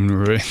sense. I mean, when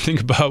we really think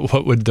about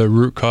what would the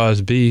root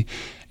cause be,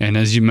 and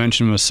as you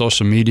mentioned with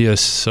social media,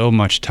 so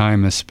much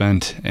time is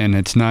spent, and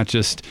it's not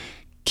just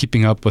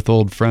keeping up with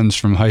old friends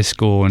from high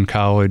school and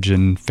college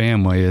and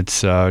family.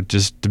 It's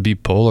just to be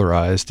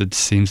polarized. It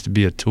seems to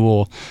be a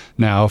tool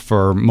now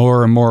for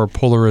more and more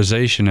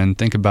polarization, and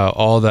think about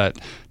all that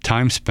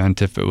time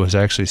spent if it was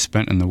actually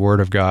spent in the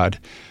Word of God.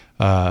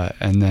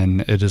 And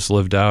then it is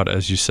lived out,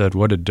 as you said,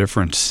 what a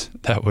difference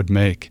that would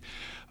make.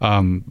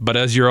 But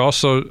as you're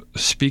also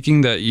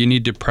speaking that you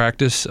need to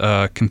practice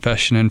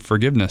confession and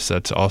forgiveness,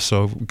 that's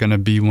also going to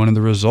be one of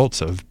the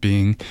results of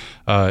being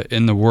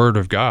in the Word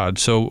of God.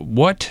 So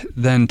what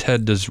then,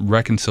 Ted, does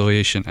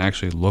reconciliation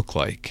actually look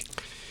like?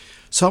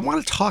 So I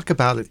want to talk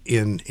about it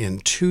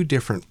in two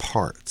different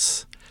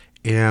parts.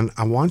 And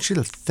I want you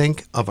to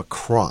think of a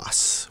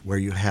cross where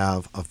you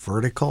have a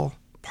vertical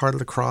part of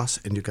the cross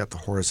and you've got the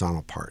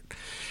horizontal part.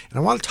 And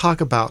I want to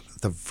talk about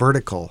the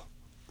vertical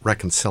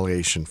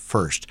reconciliation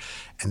first,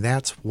 and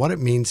that's what it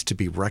means to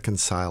be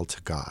reconciled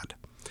to God.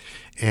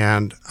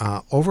 And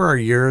over our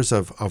years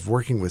of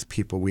working with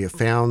people, we have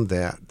found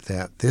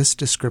that this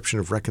description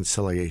of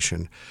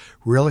reconciliation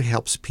really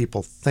helps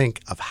people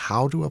think of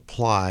how to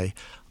apply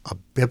a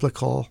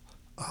biblical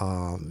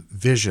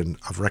vision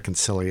of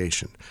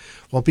reconciliation.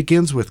 Well, it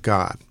begins with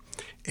God.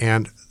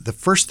 And the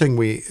first thing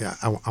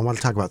I want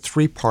to talk about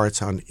 3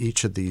 parts on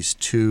each of these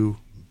 2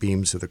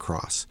 beams of the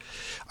cross.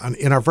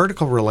 In our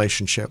vertical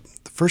relationship,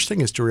 the first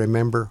thing is to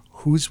remember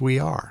whose we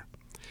are.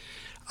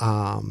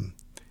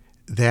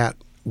 That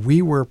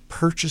we were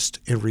purchased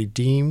and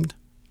redeemed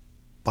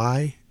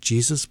by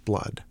Jesus'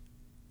 blood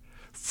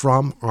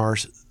from our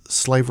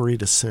slavery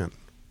to sin.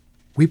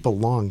 We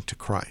belong to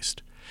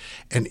Christ.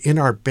 And in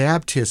our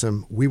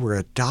baptism, we were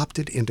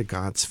adopted into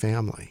God's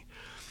family.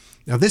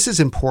 Now, this is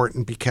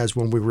important because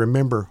when we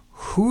remember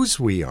whose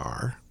we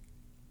are,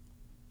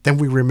 then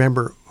we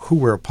remember who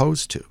we're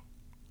opposed to.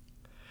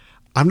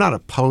 I'm not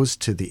opposed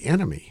to the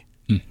enemy.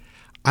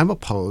 I'm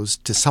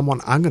opposed to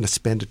someone I'm going to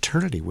spend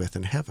eternity with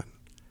in heaven.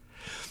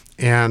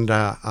 And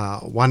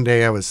one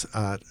day I was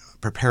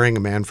preparing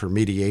a man for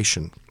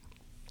mediation.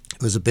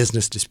 It was a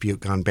business dispute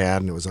gone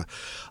bad, and it was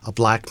a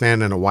black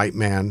man and a white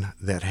man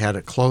that had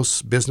a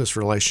close business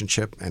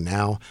relationship, and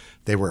now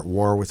they were at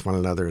war with one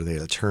another,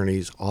 the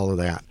attorneys, all of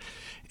that.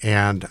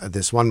 And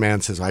this one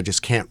man says, I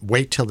just can't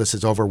wait till this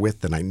is over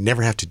with, then I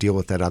never have to deal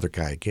with that other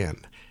guy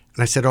again.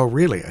 And I said, oh,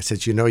 really? I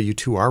said, you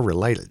 2 are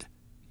related.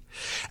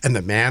 And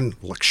the man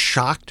looked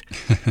shocked.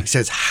 He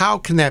says, how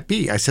can that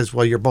be? I says,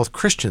 well, you're both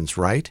Christians,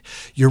 right?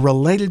 You're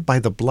related by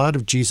the blood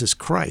of Jesus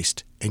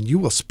Christ, and you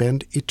will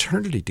spend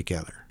eternity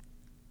together.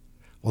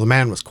 Well, the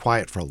man was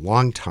quiet for a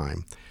long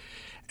time,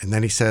 and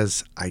then he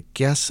says, I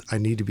guess I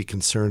need to be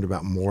concerned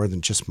about more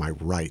than just my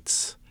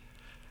rights.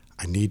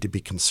 I need to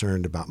be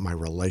concerned about my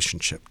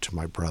relationship to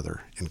my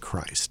brother in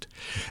Christ.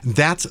 And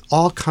that's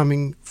all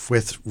coming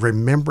with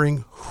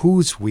remembering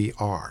whose we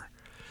are,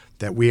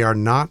 that we are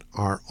not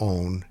our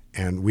own,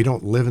 and we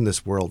don't live in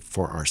this world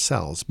for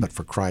ourselves, but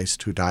for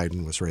Christ who died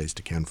and was raised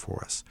again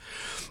for us.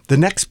 The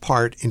next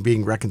part in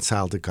being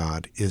reconciled to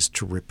God is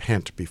to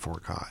repent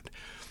before God.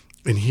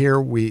 And here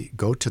we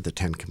go to the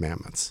 10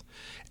 Commandments,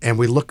 and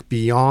we look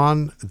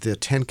beyond the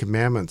 10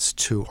 Commandments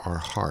to our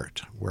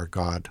heart, where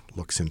God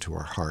looks into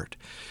our heart.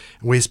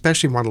 And we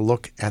especially want to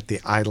look at the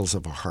idols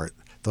of our heart,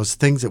 those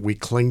things that we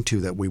cling to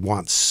that we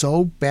want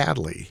so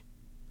badly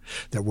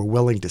that we're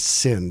willing to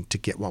sin to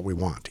get what we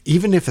want.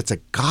 Even if it's a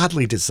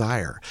godly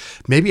desire.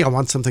 Maybe I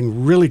want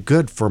something really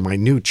good for my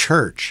new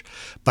church,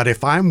 but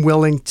if I'm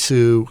willing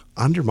to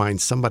undermine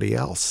somebody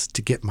else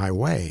to get my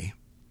way,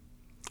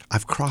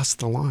 I've crossed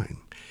the line.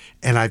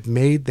 And I've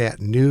made that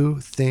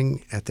new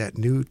thing at that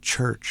new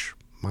church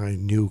my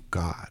new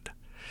God.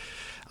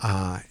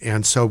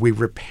 And so we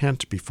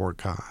repent before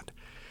God.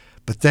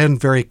 But then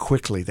very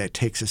quickly that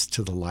takes us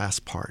to the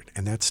last part,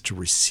 and that's to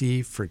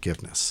receive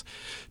forgiveness,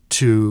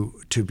 to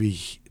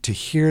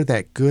hear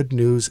that good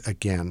news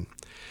again,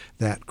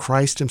 that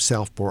Christ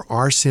himself bore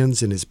our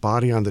sins in his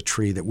body on the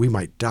tree that we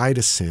might die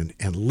to sin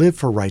and live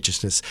for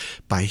righteousness.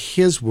 By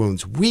his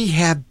wounds we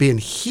have been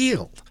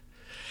healed.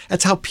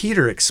 That's how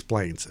Peter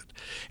explains it.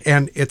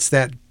 And it's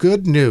that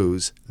good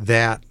news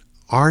that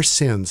our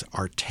sins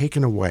are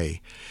taken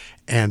away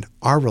and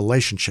our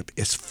relationship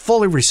is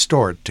fully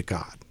restored to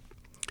God.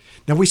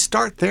 Now we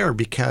start there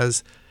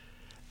because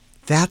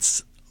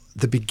that's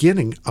the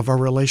beginning of our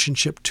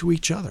relationship to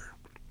each other.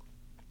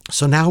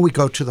 So now we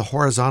go to the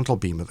horizontal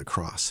beam of the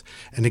cross.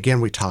 And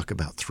again, we talk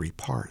about 3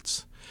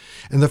 parts.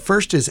 And the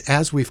first is,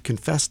 as we've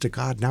confessed to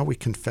God, now we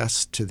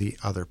confess to the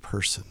other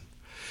person.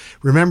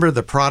 Remember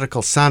the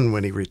prodigal son,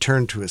 when he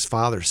returned to his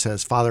father,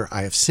 says, Father,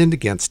 I have sinned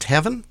against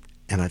heaven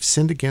and I've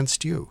sinned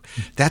against you.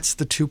 That's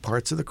the 2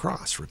 parts of the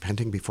cross,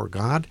 repenting before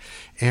God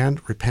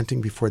and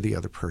repenting before the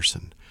other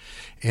person.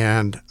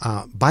 And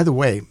by the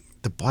way,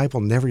 the Bible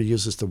never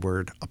uses the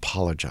word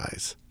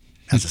apologize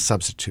as a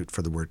substitute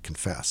for the word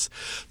confess.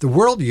 The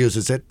world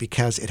uses it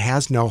because it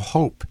has no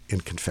hope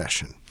in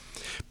confession.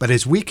 But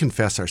as we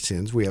confess our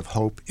sins, we have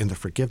hope in the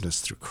forgiveness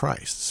through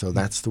Christ. So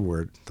that's the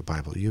word the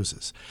Bible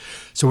uses.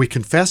 So we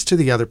confess to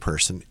the other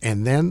person,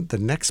 and then the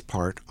next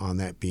part on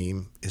that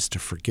beam is to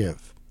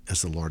forgive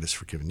as the Lord has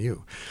forgiven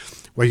you.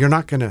 Well, you're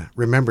not going to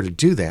remember to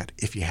do that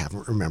if you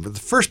haven't remembered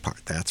the first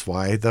part. That's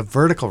why the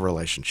vertical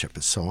relationship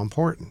is so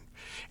important.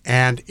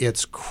 And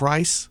it's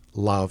Christ's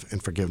love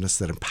and forgiveness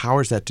that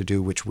empowers that to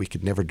do which we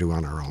could never do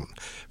on our own.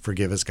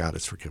 Forgive as God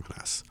has forgiven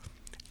us.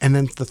 And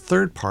then the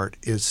third part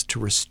is to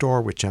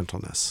restore with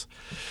gentleness.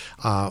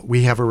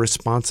 We have a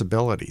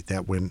responsibility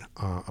that when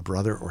a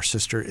brother or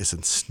sister is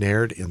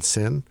ensnared in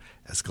sin,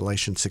 as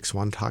Galatians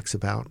 6:1 talks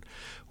about,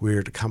 we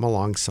are to come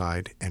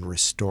alongside and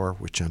restore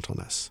with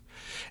gentleness.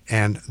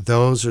 And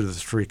those are the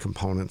 3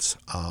 components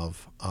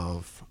of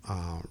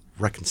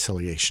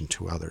reconciliation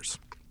to others.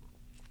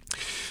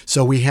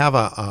 So we have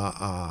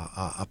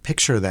a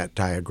picture of that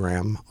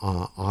diagram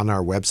on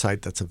our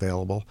website that's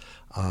available.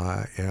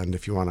 And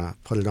if you want to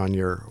put it on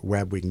your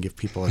web, we can give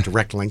people a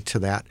direct link to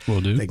that.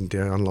 Will do. They can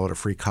download a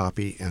free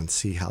copy and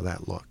see how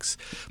that looks.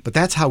 But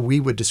that's how we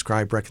would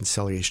describe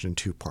reconciliation in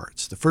two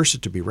parts. The first is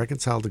to be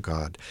reconciled to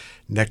God,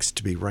 next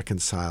to be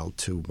reconciled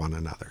to one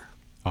another.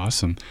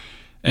 Awesome.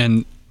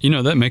 And,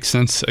 that makes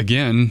sense.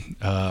 Again,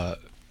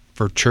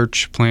 for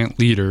church plant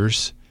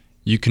leaders,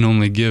 you can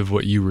only give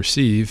what you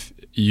receive.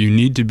 You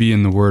need to be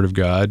in the Word of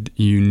God.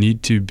 You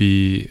need to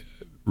be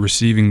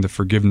receiving the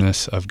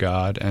forgiveness of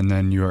God, and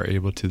then you are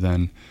able to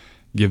then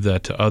give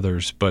that to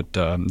others. But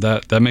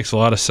that makes a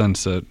lot of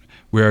sense, that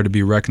we are to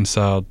be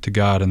reconciled to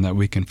God and that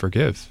we can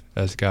forgive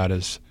as God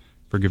has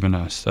forgiven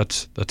us.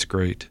 That's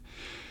great.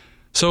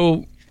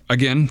 So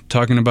again,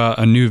 talking about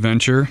a new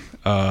venture,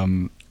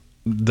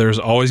 there's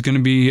always going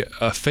to be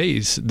a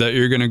phase that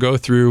you're going to go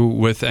through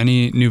with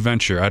any new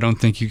venture. I don't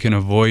think you can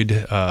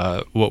avoid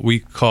what we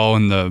call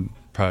in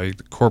probably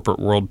the corporate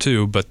world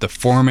too, but the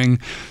forming,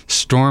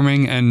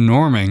 storming, and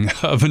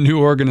norming of a new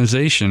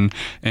organization.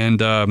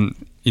 And,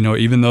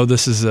 even though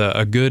this is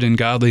a good and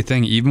godly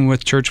thing, even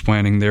with church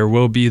planting, there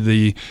will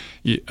be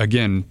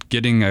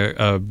getting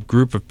a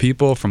group of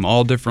people from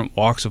all different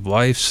walks of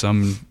life,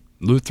 some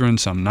Lutheran,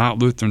 some not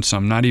Lutheran,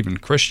 some not even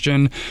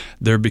Christian.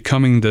 They're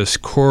becoming this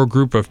core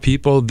group of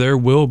people. There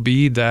will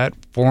be that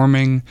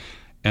forming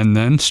and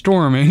then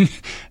storming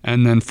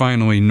and then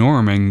finally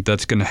norming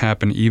that's going to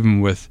happen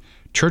even with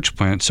church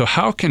plant. So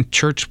how can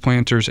church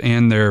planters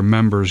and their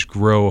members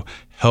grow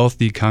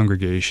healthy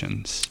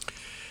congregations?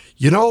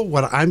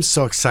 What I'm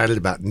so excited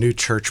about new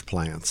church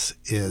plants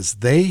is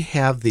they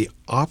have the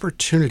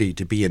opportunity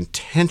to be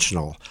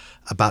intentional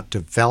about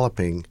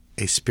developing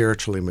a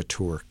spiritually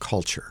mature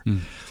culture.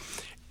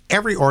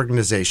 Every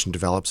organization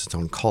develops its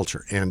own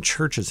culture, and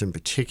churches in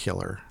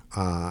particular.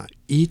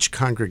 Each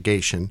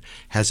congregation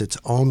has its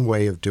own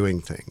way of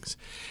doing things.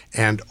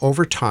 And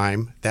over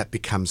time, that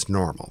becomes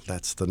normal.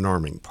 That's the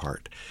norming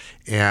part.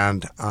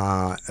 And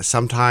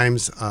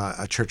sometimes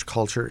a church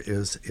culture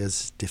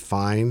is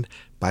defined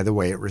by the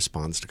way it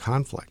responds to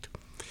conflict.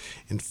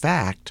 In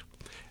fact,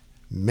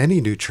 many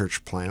new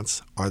church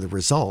plants are the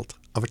result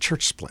of a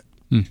church split.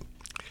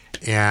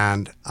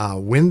 And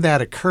when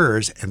that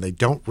occurs and they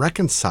don't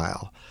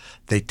reconcile,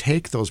 they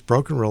take those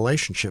broken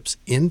relationships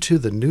into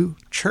the new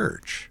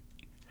church,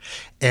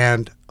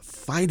 and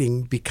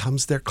fighting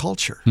becomes their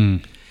culture.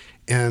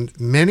 And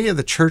many of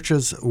the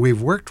churches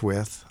we've worked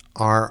with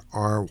are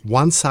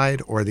one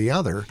side or the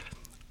other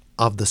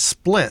of the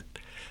split.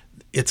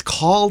 It's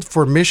called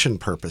for mission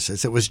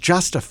purposes. It was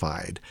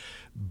justified,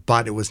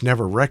 but it was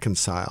never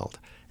reconciled.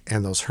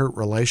 And those hurt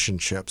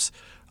relationships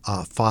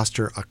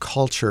foster a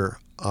culture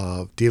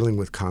of dealing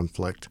with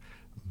conflict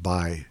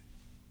by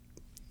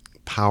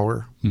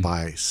power,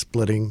 by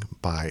splitting,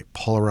 by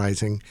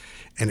polarizing,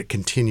 and it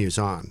continues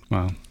on.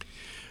 Wow.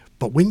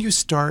 But when you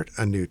start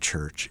a new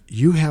church,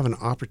 you have an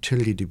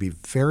opportunity to be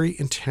very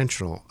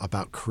intentional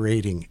about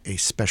creating a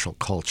special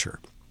culture.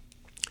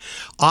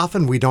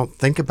 Often we don't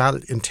think about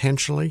it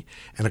intentionally,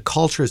 and a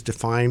culture is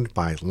defined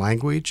by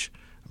language,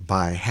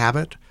 by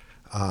habit,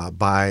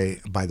 by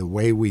the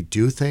way we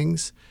do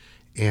things.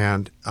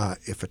 And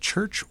if a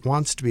church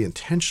wants to be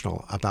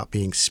intentional about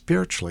being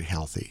spiritually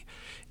healthy,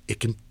 it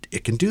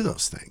can do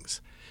those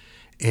things.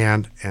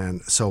 And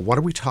so what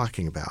are we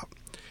talking about?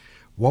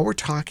 What we're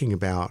talking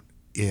about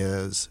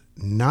is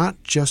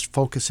not just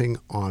focusing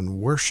on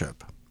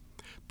worship,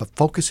 but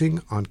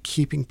focusing on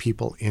keeping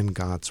people in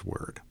God's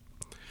Word.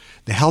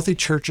 The healthy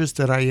churches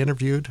that I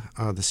interviewed,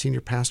 the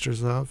senior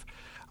pastors of,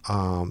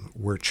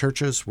 were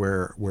churches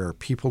where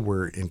people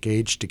were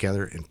engaged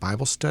together in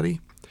Bible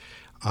study.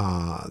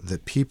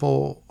 The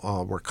people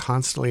were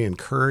constantly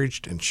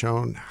encouraged and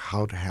shown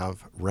how to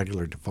have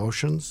regular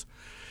devotions.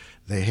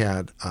 They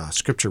had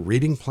scripture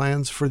reading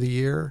plans for the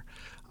year.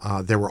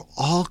 There were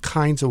all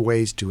kinds of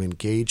ways to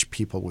engage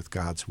people with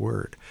God's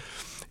Word.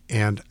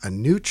 And a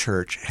new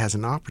church has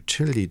an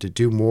opportunity to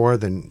do more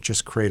than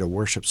just create a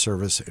worship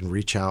service and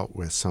reach out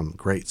with some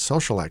great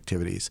social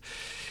activities.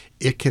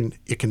 It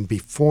can be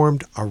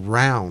formed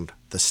around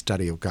the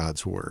study of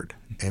God's Word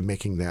and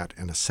making that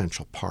an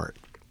essential part.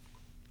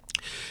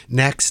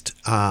 Next,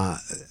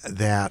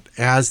 that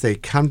as they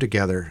come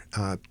together,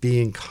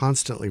 being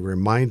constantly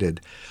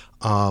reminded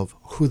of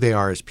who they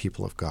are as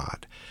people of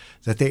God,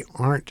 that they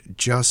aren't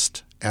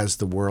just as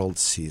the world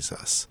sees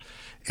us.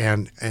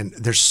 And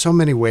there's so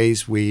many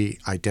ways we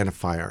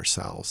identify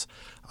ourselves,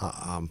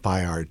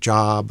 by our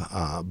job,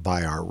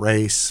 by our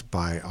race,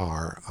 by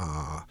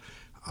our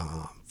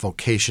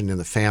vocation in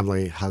the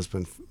family,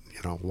 husband,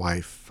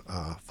 wife,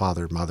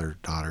 father, mother,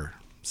 daughter,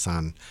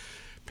 son,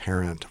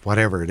 parent,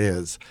 whatever it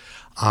is.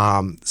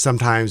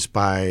 Sometimes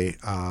by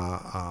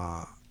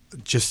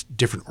just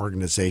different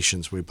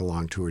organizations we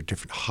belong to or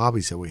different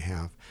hobbies that we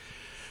have.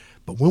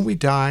 But when we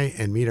die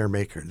and meet our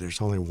Maker,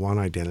 there's only one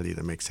identity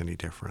that makes any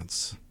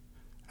difference,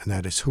 and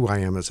that is who I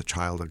am as a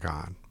child of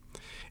God.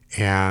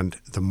 And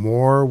the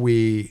more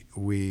we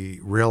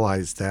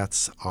realize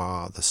that's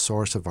the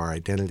source of our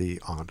identity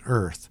on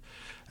earth,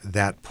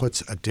 that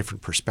puts a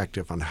different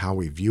perspective on how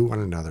we view one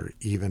another,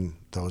 even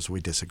those we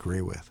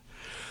disagree with.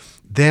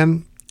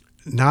 Then,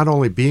 not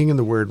only being in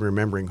the Word,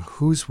 remembering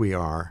whose we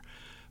are,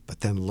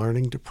 but then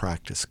learning to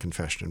practice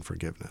confession and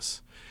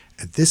forgiveness.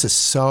 And this is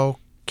so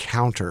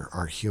counter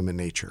our human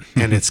nature,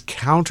 and it's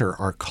counter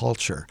our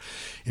culture.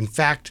 In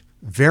fact,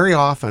 very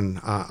often,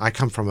 I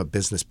come from a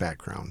business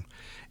background,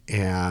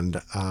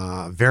 and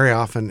very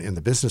often in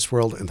the business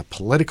world, in the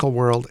political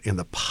world, in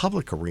the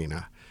public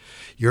arena,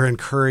 you're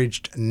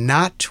encouraged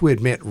not to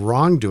admit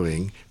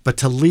wrongdoing, but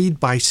to lead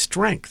by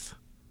strength.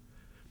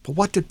 But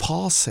what did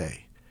Paul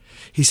say?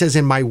 He says,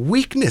 in my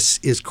weakness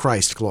is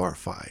Christ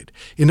glorified.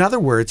 In other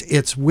words,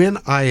 it's when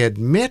I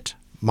admit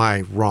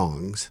my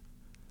wrongs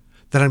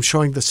that I'm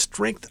showing the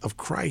strength of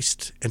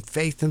Christ and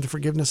faith in the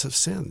forgiveness of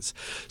sins.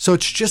 So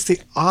it's just the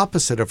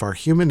opposite of our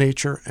human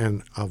nature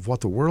and of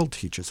what the world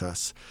teaches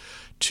us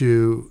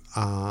to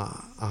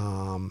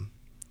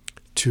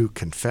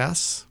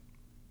confess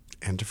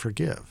and to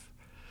forgive.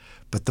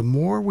 But the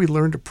more we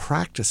learn to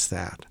practice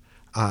that,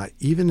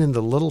 even in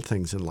the little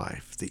things in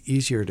life, the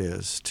easier it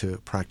is to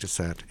practice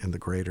that in the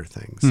greater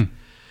things.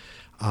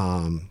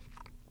 And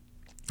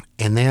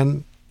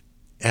then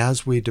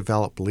as we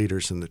develop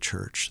leaders in the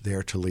church, they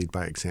are to lead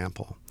by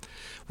example.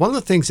 One of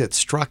the things that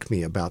struck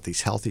me about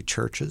these healthy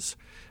churches,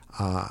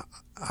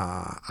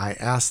 I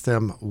asked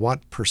them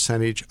what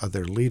percentage of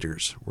their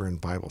leaders were in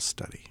Bible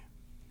study.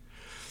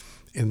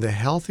 In the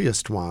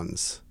healthiest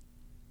ones,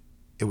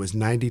 it was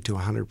 90 to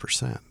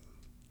 100%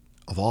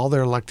 of all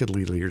their elected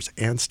leaders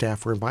and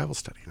staff were in Bible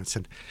study. And I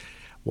said,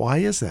 why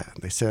is that?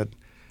 And they said,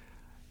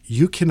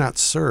 you cannot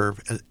serve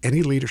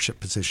any leadership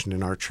position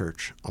in our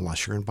church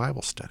unless you're in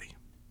Bible study.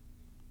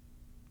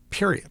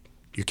 Period.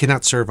 You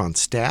cannot serve on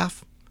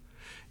staff.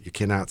 You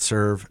cannot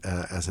serve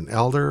as an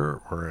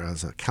elder or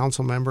as a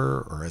council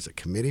member or as a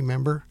committee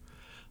member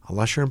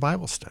unless you're in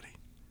Bible study.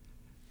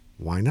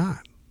 Why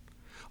not?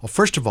 Well,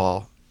 first of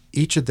all,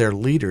 each of their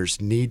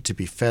leaders need to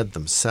be fed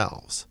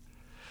themselves.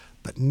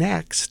 But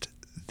next,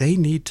 they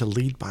need to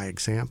lead by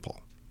example.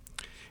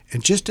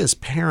 And just as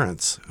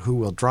parents who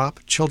will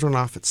drop children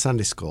off at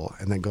Sunday school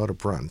and then go to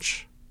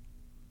brunch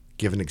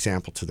give an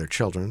example to their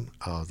children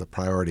of the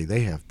priority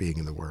they have being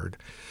in the Word,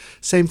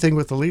 same thing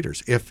with the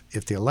leaders. If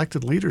the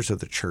elected leaders of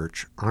the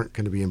church aren't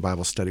going to be in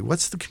Bible study,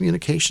 what's the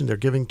communication they're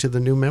giving to the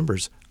new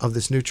members of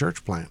this new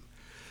church plant?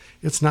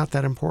 It's not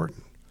that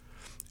important.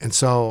 And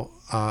so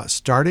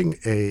starting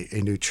a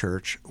new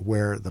church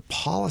where the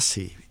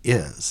policy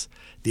is,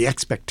 the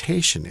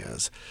expectation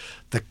is,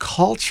 the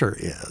culture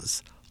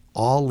is,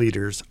 all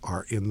leaders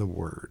are in the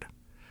Word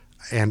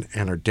and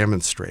are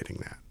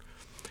demonstrating that.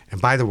 And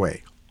by the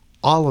way,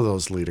 all of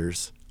those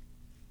leaders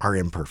are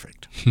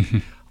imperfect.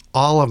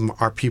 All of them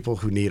are people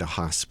who need a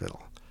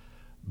hospital,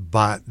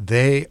 but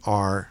they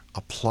are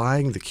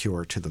applying the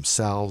cure to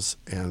themselves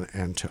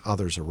and to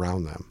others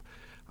around them,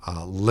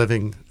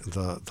 living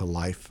the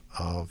life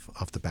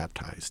of the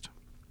baptized.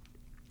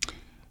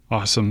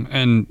 Awesome.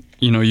 And,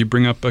 you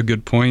bring up a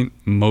good point.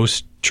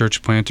 Most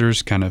church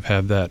planters kind of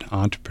have that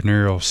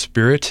entrepreneurial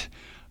spirit,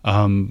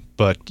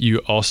 but you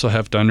also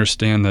have to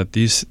understand that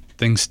these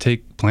things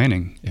take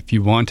planning. If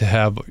you want to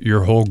have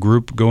your whole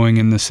group going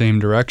in the same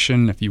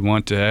direction, if you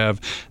want to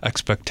have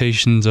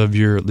expectations of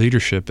your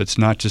leadership, it's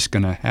not just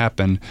going to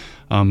happen,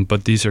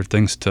 but these are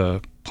things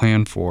to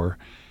plan for.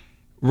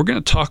 We're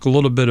going to talk a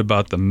little bit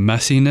about the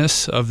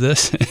messiness of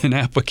this in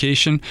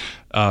application.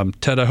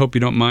 Ted, I hope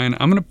you don't mind.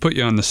 I'm going to put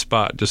you on the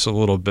spot just a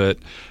little bit.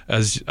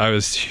 As I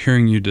was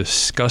hearing you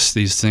discuss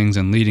these things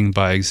and leading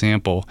by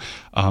example,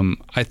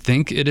 I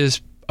think it is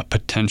a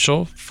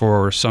potential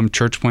for some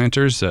church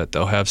planters that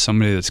they'll have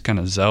somebody that's kind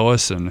of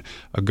zealous and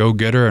a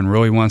go-getter and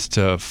really wants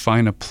to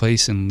find a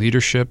place in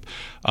leadership.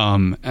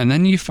 And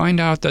then you find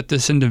out that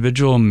this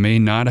individual may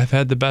not have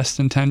had the best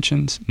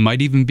intentions,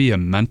 might even be a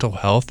mental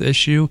health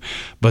issue,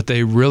 but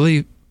they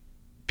really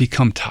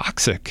become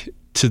toxic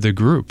to the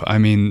group. I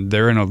mean,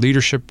 they're in a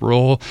leadership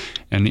role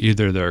and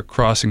either they're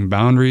crossing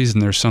boundaries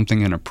and there's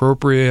something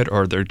inappropriate,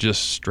 or they're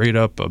just straight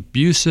up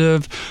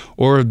abusive,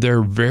 or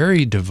they're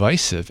very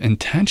divisive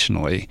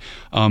intentionally.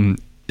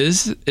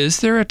 Is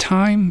there a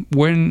time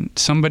when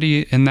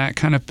somebody in that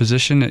kind of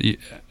position,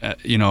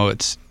 you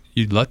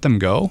let them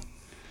go?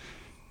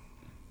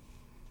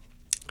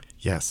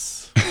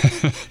 Yes.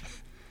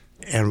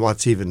 And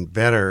what's even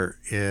better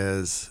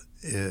is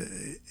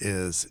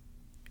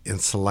in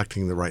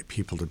selecting the right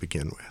people to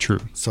begin with. True.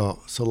 So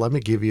let me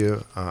give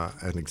you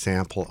an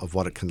example of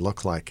what it can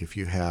look like if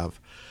you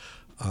have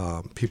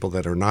people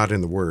that are not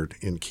in the Word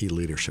in key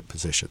leadership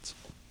positions.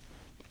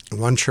 In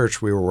one church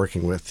we were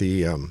working with,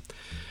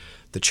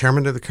 the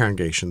chairman of the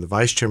congregation, the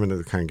vice chairman of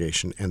the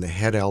congregation, and the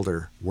head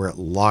elder were at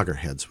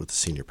loggerheads with the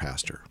senior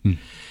pastor.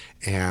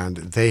 And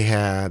they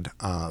had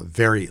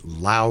very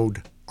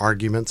loud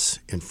arguments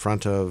in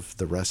front of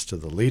the rest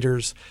of the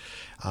leaders.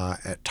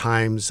 At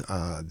times,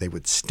 they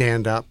would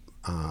stand up,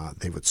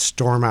 they would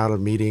storm out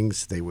of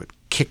meetings, they would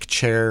kick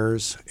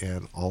chairs,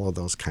 and all of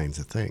those kinds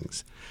of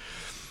things.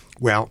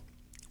 Well,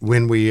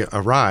 when we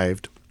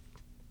arrived,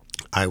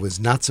 I was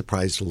not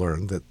surprised to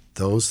learn that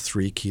those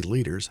 3 key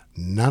leaders,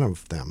 none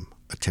of them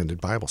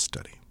attended Bible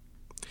study.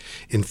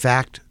 In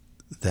fact,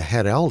 the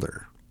head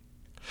elder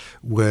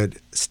would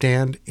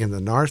stand in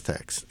the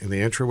narthex in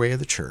the entryway of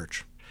the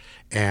church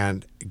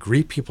and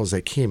greet people as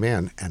they came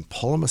in and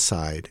pull them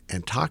aside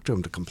and talk to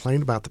them to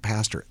complain about the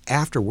pastor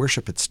after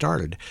worship had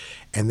started.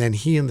 And then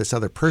he and this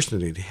other person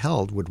that he'd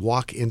held would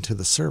walk into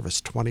the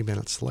service 20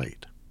 minutes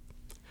late.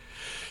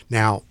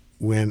 Now,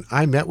 when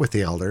I met with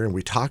the elder and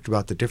we talked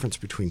about the difference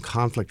between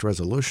conflict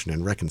resolution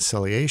and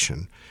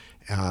reconciliation,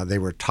 they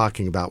were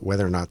talking about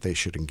whether or not they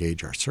should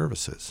engage our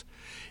services.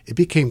 It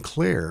became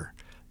clear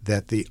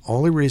that the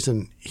only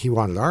reason he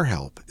wanted our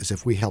help is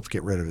if we helped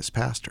get rid of his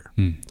pastor.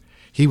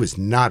 He was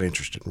not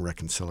interested in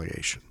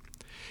reconciliation.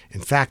 In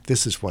fact,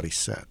 this is what he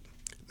said.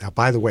 Now,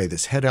 by the way,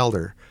 this head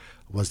elder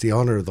was the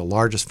owner of the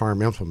largest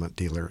farm implement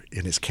dealer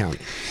in his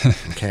county.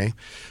 Okay?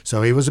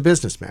 So he was a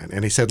businessman.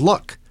 And he said,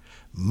 look,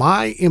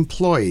 my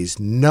employees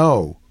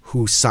know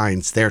who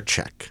signs their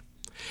check.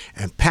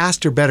 And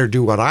pastor better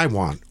do what I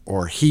want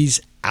or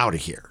he's out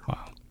of here.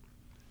 Wow.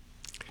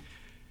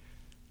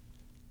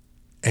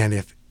 And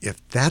if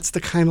that's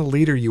the kind of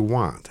leader you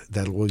want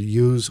that will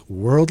use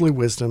worldly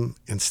wisdom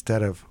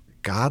instead of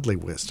godly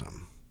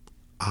wisdom,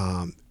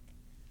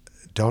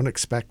 don't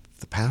expect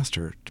the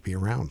pastor to be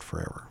around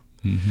forever.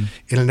 Mm-hmm.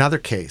 In another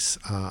case,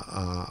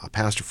 a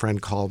pastor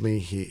friend called me.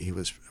 He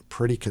was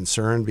pretty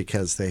concerned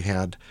because they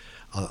had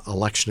an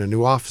election of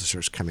new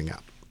officers coming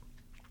up.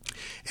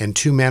 And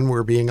 2 men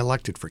were being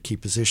elected for key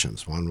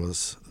positions. One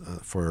was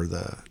for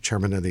the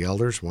chairman of the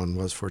elders. One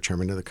was for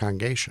chairman of the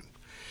congregation.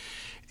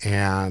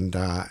 And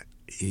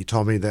he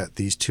told me that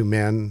these 2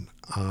 men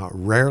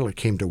rarely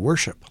came to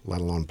worship, let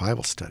alone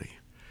Bible study.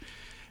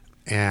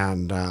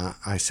 And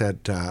I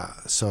said,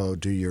 so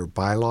do your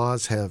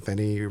bylaws have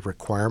any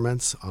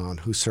requirements on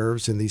who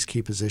serves in these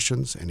key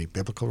positions, any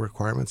biblical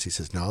requirements? He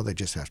says, no, they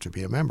just have to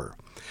be a member.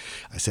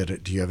 I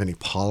said, do you have any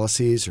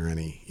policies or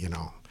any,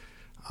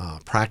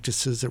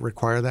 practices that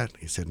require that?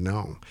 He said,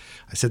 no.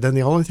 I said, then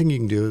the only thing you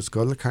can do is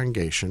go to the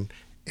congregation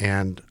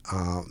and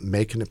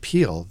make an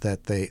appeal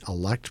that they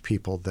elect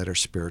people that are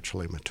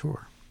spiritually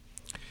mature.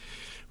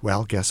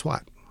 Well, guess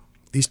what?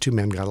 These 2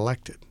 men got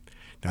elected.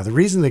 Now, the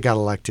reason they got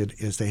elected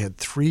is they had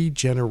 3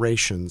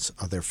 generations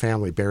of their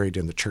family buried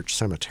in the church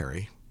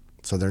cemetery.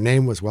 So their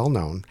name was well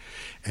known,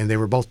 and they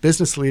were both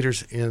business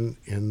leaders in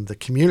the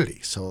community.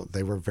 So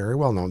they were very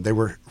well known. They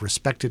were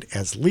respected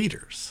as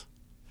leaders.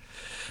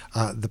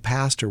 The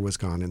pastor was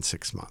gone in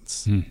 6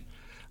 months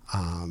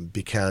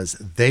because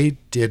they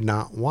did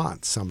not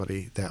want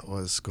somebody that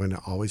was going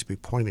to always be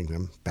pointing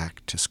them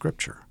back to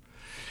Scripture.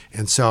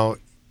 And so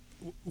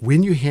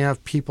when you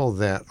have people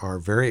that are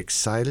very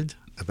excited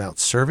about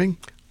serving,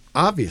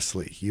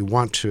 obviously you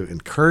want to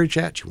encourage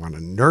that, you want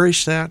to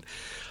nourish that,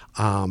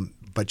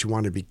 but you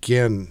want to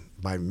begin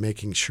by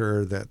making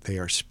sure that they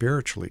are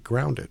spiritually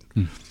grounded.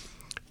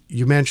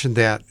 You mentioned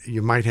that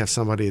you might have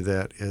somebody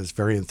that is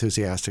very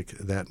enthusiastic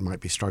that might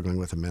be struggling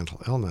with a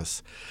mental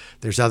illness.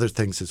 There's other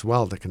things as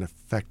well that can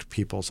affect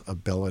people's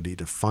ability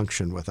to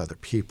function with other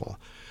people.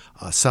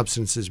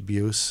 Substance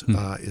abuse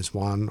is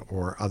one,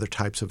 or other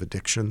types of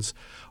addictions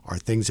are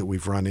things that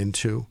we've run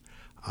into.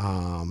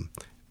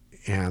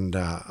 And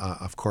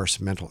of course,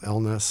 mental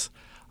illness.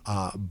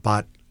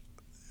 But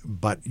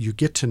you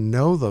get to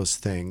know those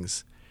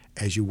things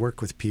as you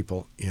work with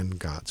people in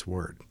God's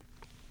Word.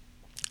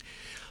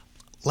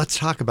 Let's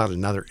talk about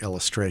another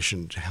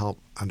illustration to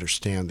help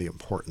understand the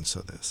importance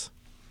of this.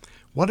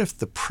 What if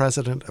the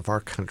president of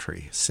our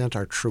country sent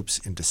our troops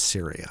into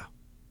Syria?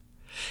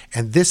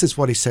 And this is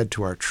what he said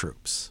to our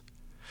troops.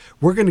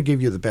 We're going to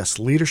give you the best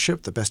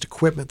leadership, the best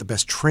equipment, the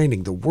best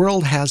training the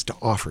world has to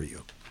offer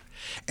you.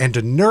 And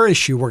to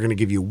nourish you, we're going to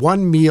give you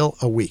 1 meal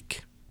a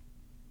week.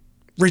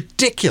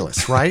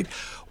 Ridiculous, right?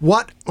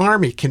 What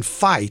army can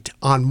fight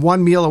on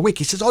 1 meal a week?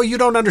 He says, oh, you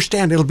don't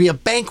understand. It'll be a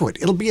banquet.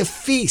 It'll be a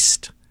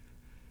feast.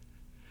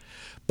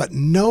 But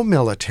no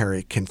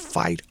military can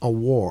fight a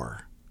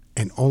war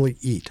and only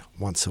eat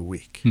once a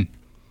week.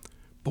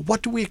 But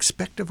what do we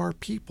expect of our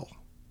people?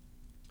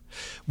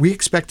 We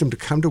expect them to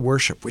come to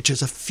worship, which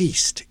is a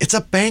feast. It's a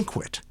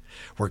banquet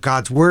where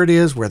God's Word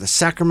is, where the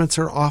sacraments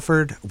are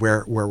offered,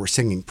 where we're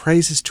singing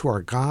praises to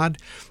our God.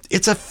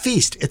 It's a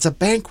feast. It's a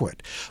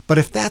banquet. But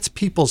if that's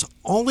people's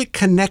only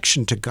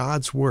connection to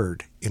God's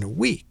Word in a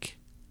week,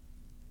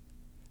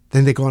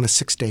 then they go on a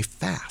 6-day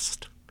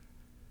fast.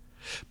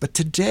 But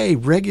today,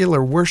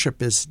 regular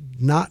worship is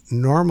not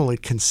normally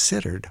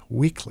considered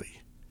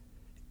weekly.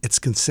 It's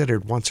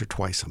considered once or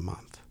twice a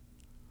month.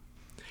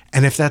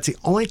 And if that's the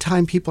only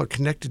time people are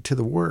connected to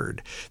the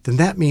Word, then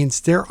that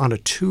means they're on a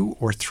 2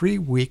 or 3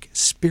 week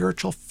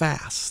spiritual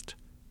fast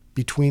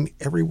between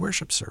every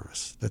worship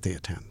service that they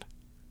attend.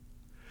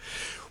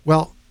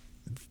 Well,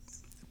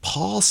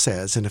 Paul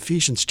says in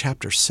Ephesians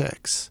chapter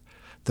 6,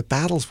 the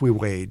battles we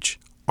wage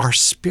are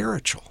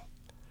spiritual.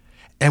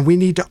 And we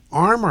need to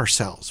arm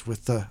ourselves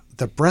with the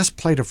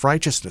breastplate of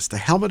righteousness, the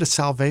helmet of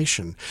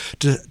salvation,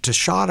 to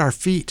shod our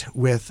feet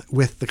with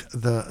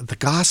the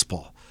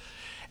gospel,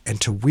 and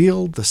to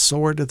wield the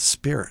sword of the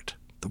Spirit,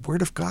 the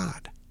Word of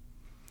God.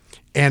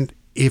 And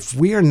if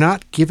we are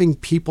not giving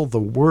people the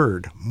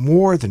word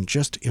more than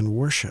just in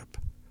worship,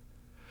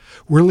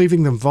 we're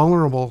leaving them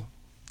vulnerable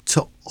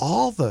to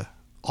all the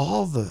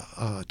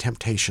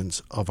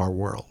temptations of our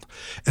world.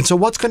 And so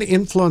what's going to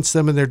influence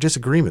them in their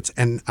disagreements?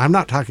 And I'm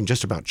not talking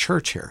just about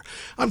church here.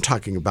 I'm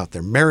talking about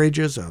their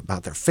marriages,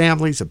 about their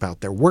families,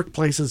 about their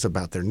workplaces,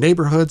 about their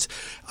neighborhoods,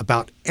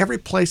 about every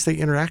place they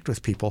interact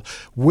with people.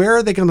 Where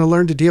are they going to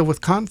learn to deal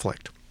with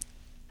conflict?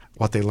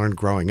 What they learned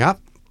growing up,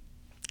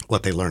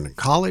 what they learned in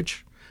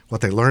college,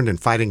 what they learned in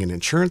fighting an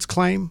insurance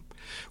claim,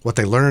 what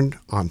they learned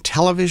on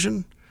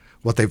television,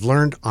 what they've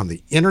learned on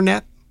the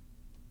internet.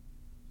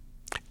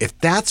 If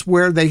that's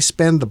where they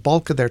spend the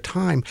bulk of their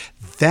time,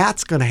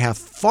 that's going to have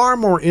far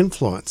more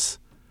influence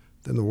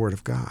than the Word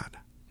of God.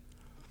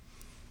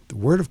 The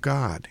Word of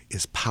God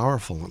is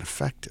powerful and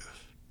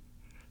effective,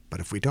 but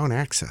if we don't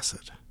access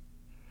it,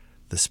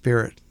 the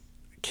Spirit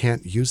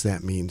can't use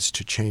that means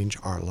to change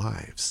our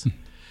lives.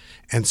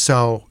 And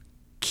so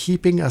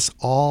keeping us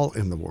all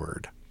in the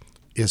Word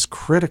is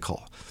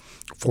critical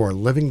for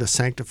living the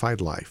sanctified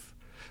life,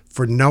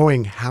 for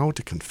knowing how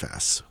to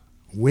confess,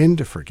 when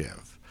to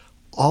forgive.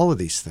 All of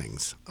these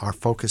things are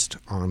focused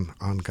on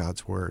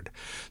God's Word.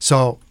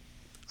 So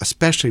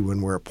especially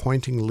when we're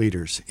appointing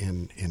leaders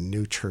in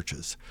new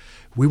churches,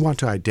 we want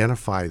to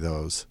identify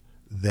those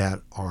that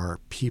are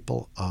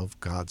people of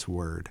God's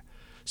Word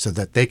so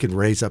that they can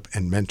raise up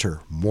and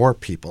mentor more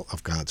people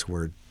of God's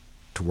Word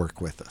to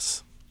work with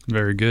us.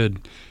 Very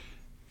good.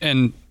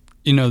 And,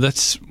 you know,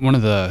 that's one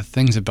of the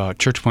things about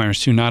church planners,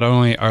 too. Not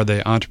only are they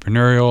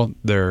entrepreneurial,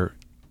 they're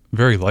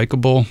very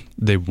likable.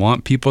 They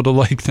want people to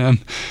like them.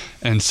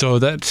 And so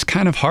that's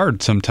kind of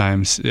hard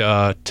sometimes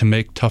to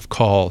make tough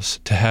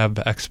calls, to have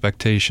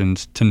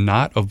expectations, to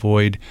not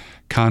avoid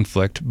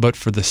conflict. But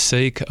for the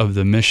sake of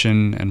the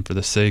mission and for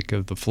the sake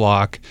of the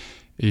flock,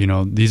 you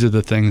know, these are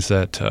the things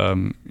that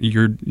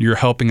you're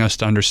helping us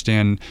to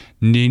understand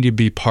need to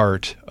be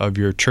part of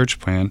your church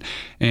plan.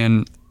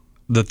 And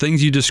the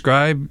things you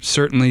describe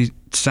certainly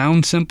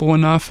sound simple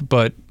enough,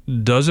 but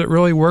does it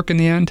really work in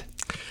the end?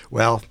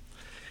 Well,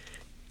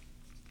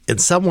 in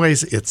some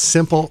ways, it's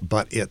simple,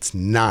 but it's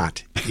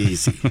not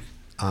easy.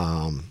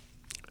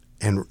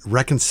 And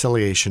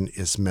reconciliation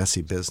is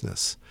messy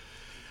business.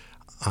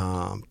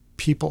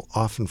 People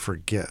often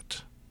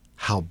forget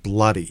how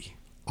bloody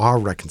our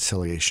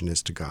reconciliation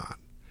is to God.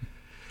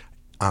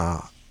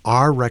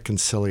 Our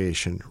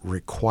reconciliation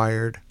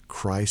required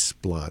Christ's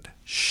blood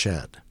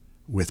shed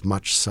with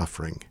much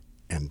suffering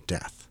and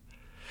death.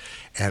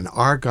 And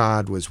our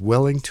God was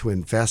willing to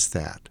invest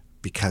that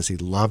because he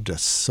loved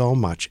us so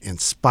much in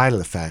spite of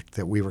the fact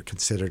that we were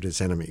considered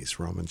his enemies,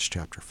 Romans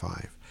chapter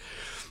 5.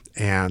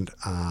 And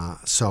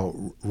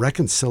so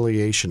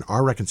reconciliation,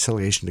 our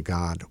reconciliation to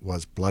God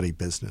was bloody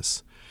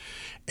business.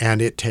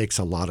 And it takes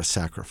a lot of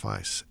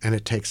sacrifice, and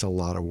it takes a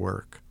lot of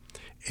work.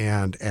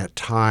 And at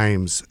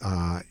times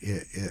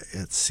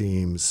it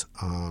seems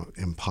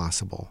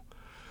impossible.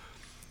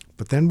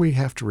 But then we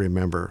have to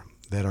remember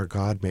that our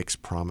God makes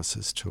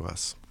promises to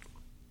us.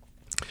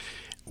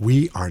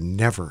 We are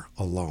never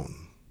alone.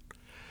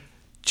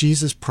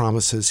 Jesus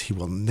promises he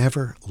will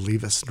never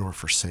leave us nor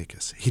forsake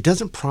us. He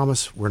doesn't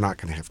promise we're not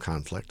going to have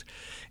conflict.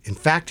 In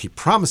fact, he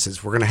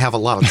promises we're going to have a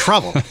lot of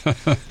trouble.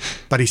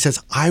 But he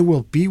says, I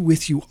will be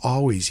with you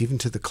always, even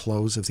to the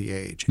close of the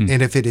age.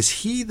 And if it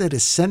is he that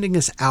is sending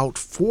us out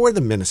for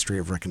the ministry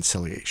of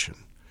reconciliation,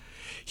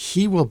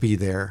 he will be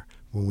there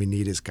when we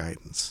need his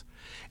guidance.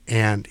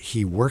 And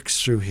he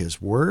works through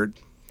his word,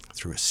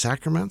 through his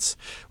sacraments.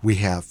 We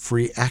have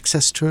free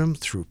access to him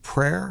through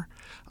prayer,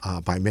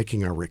 by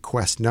making our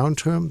request known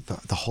to him.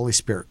 The Holy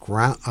Spirit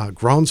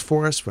groans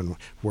for us when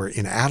we're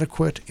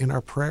inadequate in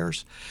our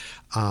prayers.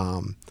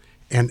 And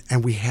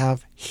we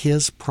have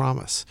his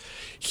promise.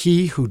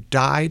 He who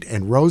died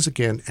and rose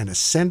again and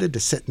ascended to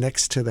sit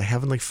next to the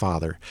Heavenly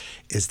Father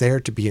is there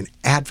to be an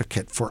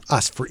advocate for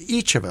us, for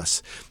each of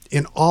us,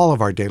 in all of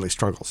our daily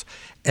struggles.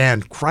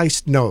 And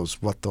Christ knows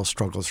what those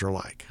struggles are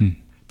like.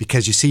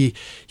 Because you see,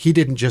 he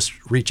didn't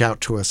just reach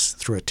out to us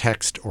through a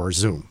text or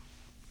Zoom.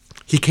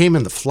 He came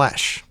in the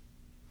flesh,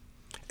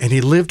 and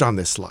he lived on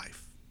this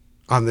life,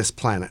 on this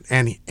planet,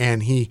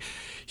 and he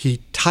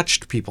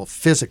touched people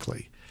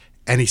physically,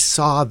 and he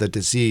saw the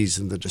disease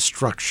and the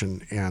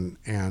destruction,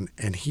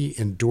 and he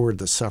endured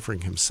the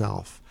suffering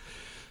himself,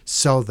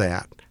 so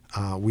that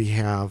we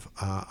have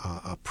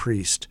a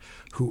priest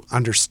who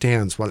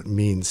understands what it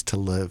means to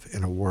live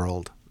in a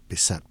world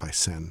beset by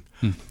sin,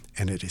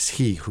 and it is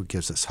he who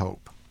gives us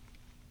hope.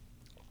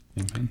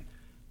 Amen.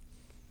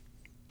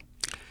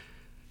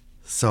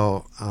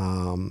 So,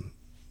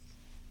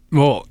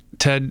 well,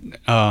 Ted,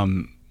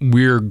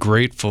 we're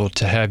grateful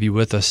to have you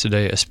with us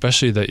today,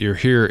 especially that you're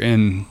here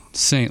in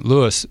St.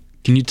 Louis.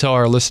 Can you tell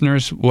our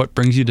listeners what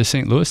brings you to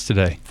St. Louis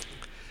today?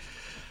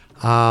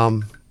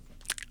 I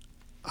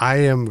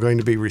am going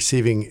to be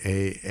receiving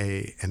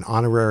an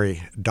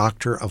honorary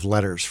Doctor of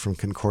Letters from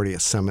Concordia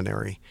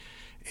Seminary.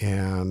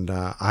 And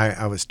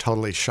I was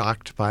totally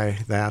shocked by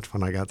that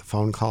when I got the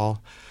phone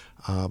call.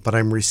 But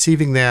I'm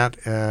receiving that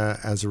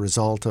as a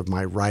result of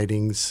my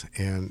writings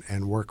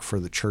and work for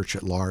the church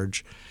at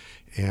large.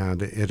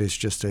 And it is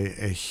just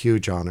a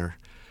huge honor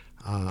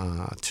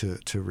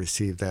to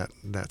receive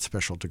that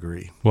special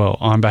degree. Well,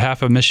 on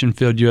behalf of Mission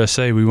Field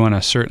USA, we want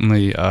to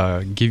certainly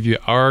give you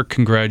our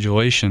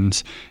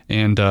congratulations.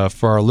 And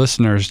for our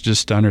listeners,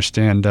 just to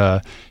understand,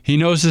 he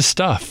knows his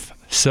stuff.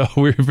 So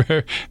we're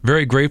very,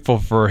 very grateful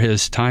for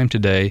his time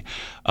today.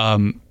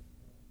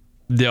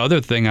 The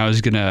other thing I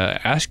was going to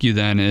ask you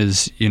then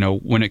is,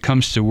 when it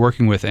comes to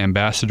working with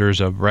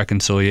ambassadors of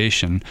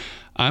reconciliation,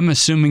 I'm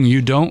assuming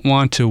you don't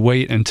want to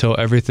wait until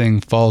everything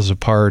falls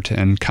apart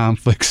and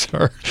conflicts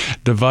are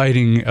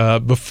dividing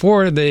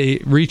before they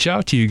reach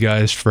out to you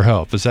guys for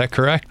help. Is that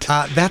correct?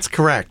 That's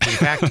correct. In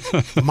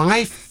fact,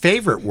 my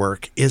favorite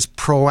work is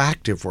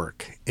proactive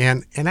work.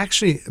 And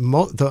actually,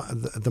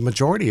 the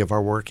majority of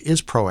our work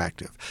is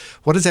proactive.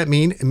 What does that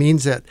mean? It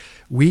means that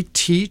we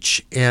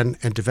teach and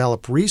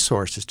develop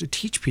resources to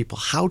teach people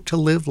how to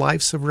live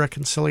lives of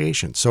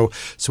reconciliation. So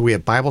we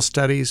have Bible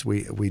studies.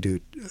 We do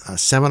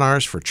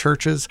seminars for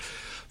churches.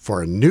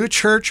 For a new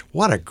church,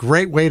 what a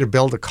great way to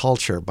build a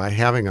culture by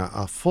having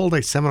a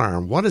full-day seminar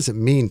on what does it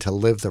mean to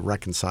live the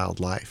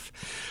reconciled life.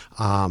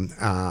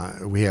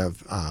 We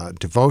have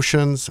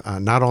devotions,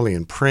 not only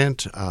in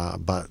print,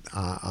 but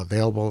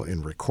available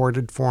in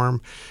recorded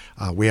form.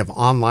 We have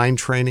online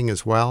training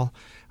as well.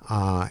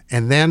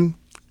 And then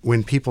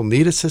when people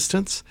need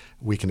assistance,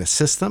 we can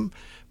assist them,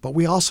 but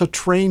we also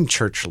train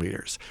church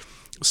leaders.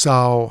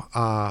 So,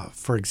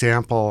 for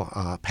example,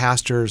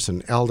 pastors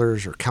and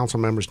elders or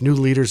council members, new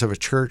leaders of a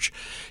church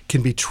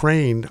can be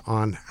trained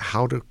on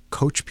how to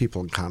coach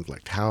people in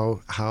conflict,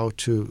 how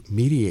to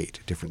mediate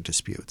different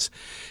disputes.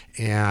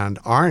 And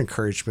our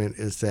encouragement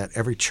is that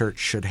every church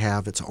should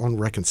have its own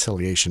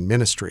reconciliation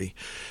ministry,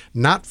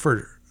 not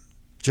for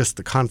just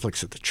the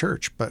conflicts at the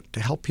church, but to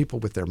help people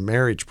with their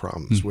marriage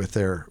problems, with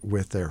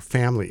their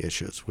family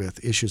issues,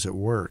 with issues at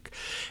work,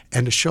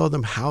 and to show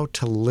them how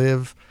to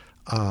live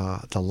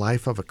the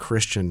life of a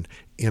Christian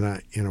in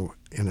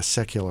a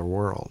secular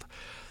world,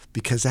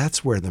 because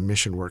that's where the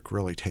mission work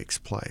really takes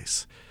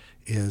place.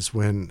 Is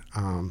when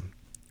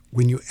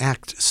you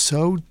act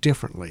so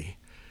differently,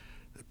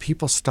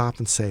 people stop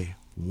and say,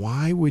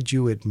 "Why would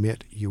you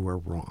admit you were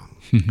wrong?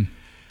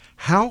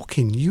 How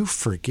can you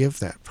forgive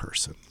that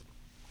person?"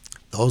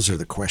 Those are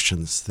the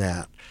questions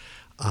that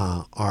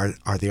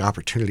are the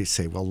opportunity to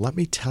say, "Well, let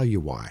me tell you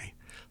why.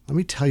 Let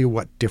me tell you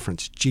what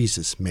difference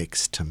Jesus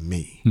makes to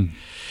me."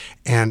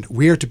 And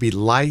we are to be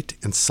light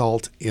and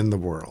salt in the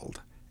world.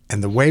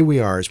 And the way we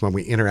are is when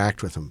we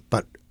interact with them.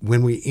 But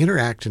when we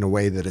interact in a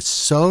way that is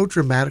so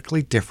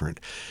dramatically different,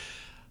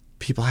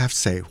 people have to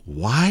say,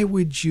 "Why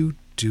would you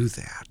do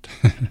that?"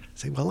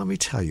 Say, "Well, let me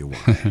tell you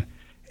why."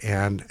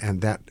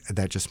 and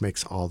that just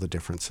makes all the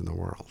difference in the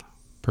world.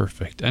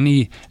 Perfect.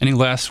 Any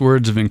last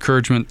words of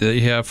encouragement that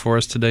you have for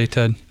us today,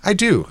 Ted? I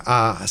do.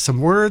 Some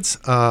words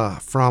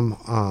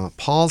from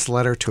Paul's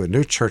letter to a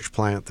new church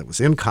plant that was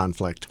in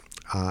conflict.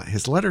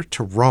 His letter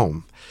to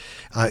Rome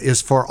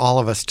is for all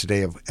of us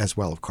today as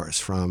well, of course,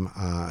 from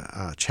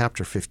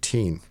chapter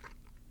 15.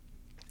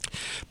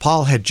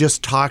 Paul had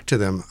just talked to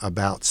them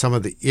about some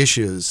of the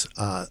issues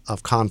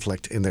of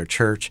conflict in their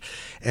church,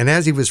 and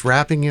as he was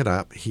wrapping it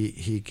up,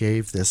 he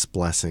gave this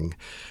blessing.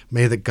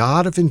 "May the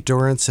God of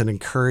endurance and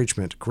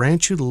encouragement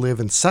grant you to live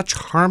in such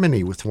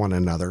harmony with one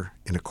another,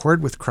 in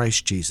accord with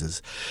Christ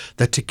Jesus,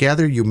 that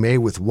together you may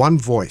with one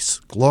voice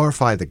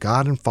glorify the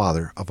God and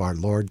Father of our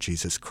Lord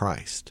Jesus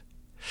Christ."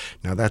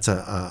 Now that's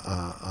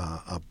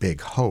a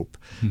big hope,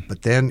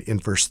 but then in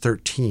verse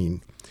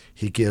 13,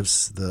 he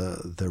gives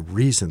the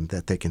reason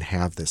that they can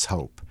have this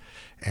hope.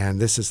 And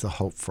this is the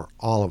hope for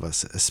all of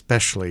us,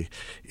 especially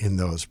in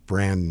those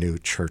brand new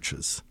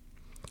churches.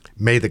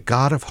 "May the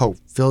God of hope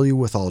fill you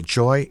with all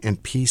joy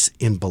and peace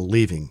in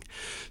believing,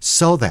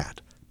 so that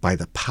by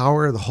the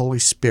power of the Holy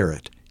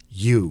Spirit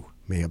you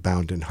may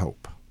abound in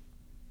hope."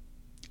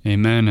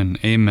 Amen and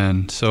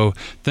amen. So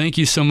thank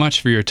you so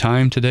much for your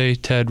time today,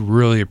 Ted.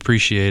 Really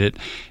appreciate it.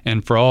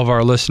 And for all of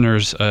our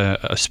listeners,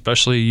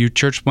 especially you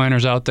church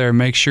planners out there,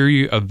 make sure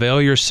you avail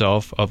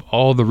yourself of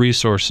all the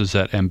resources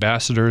that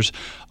Ambassadors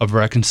of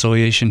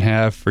Reconciliation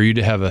have for you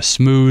to have a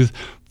smooth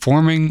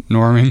forming,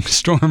 norming,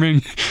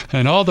 storming,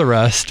 and all the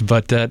rest,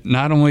 but that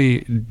not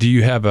only do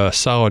you have a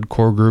solid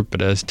core group,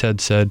 but as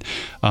Ted said,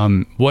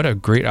 what a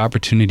great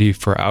opportunity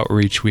for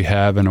outreach we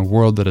have in a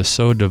world that is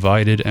so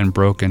divided and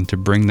broken, to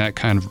bring that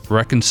kind of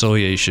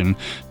reconciliation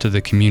to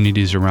the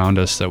communities around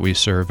us that we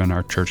serve in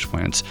our church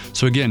plants.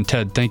 So again,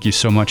 Ted, thank you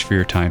so much for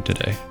your time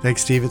today.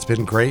 Thanks, Steve. It's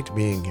been great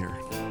being here.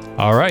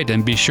 All right,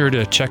 and be sure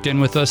to check in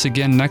with us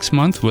again next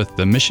month with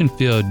the Mission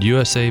Field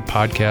USA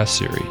podcast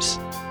series.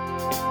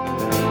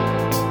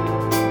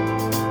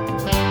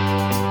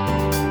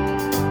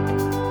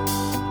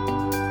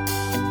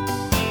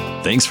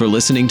 Thanks for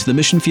listening to the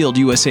Mission Field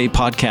USA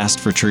podcast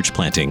for church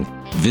planting.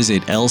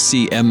 Visit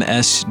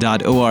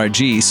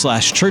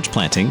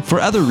lcms.org/churchplanting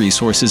for other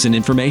resources and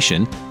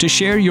information, to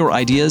share your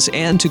ideas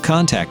and to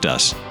contact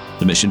us.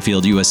 The Mission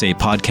Field USA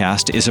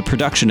podcast is a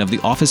production of the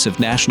Office of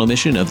National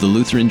Mission of the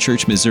Lutheran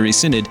Church Missouri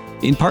Synod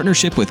in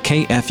partnership with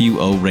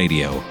KFUO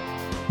Radio.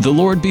 The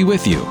Lord be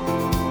with you.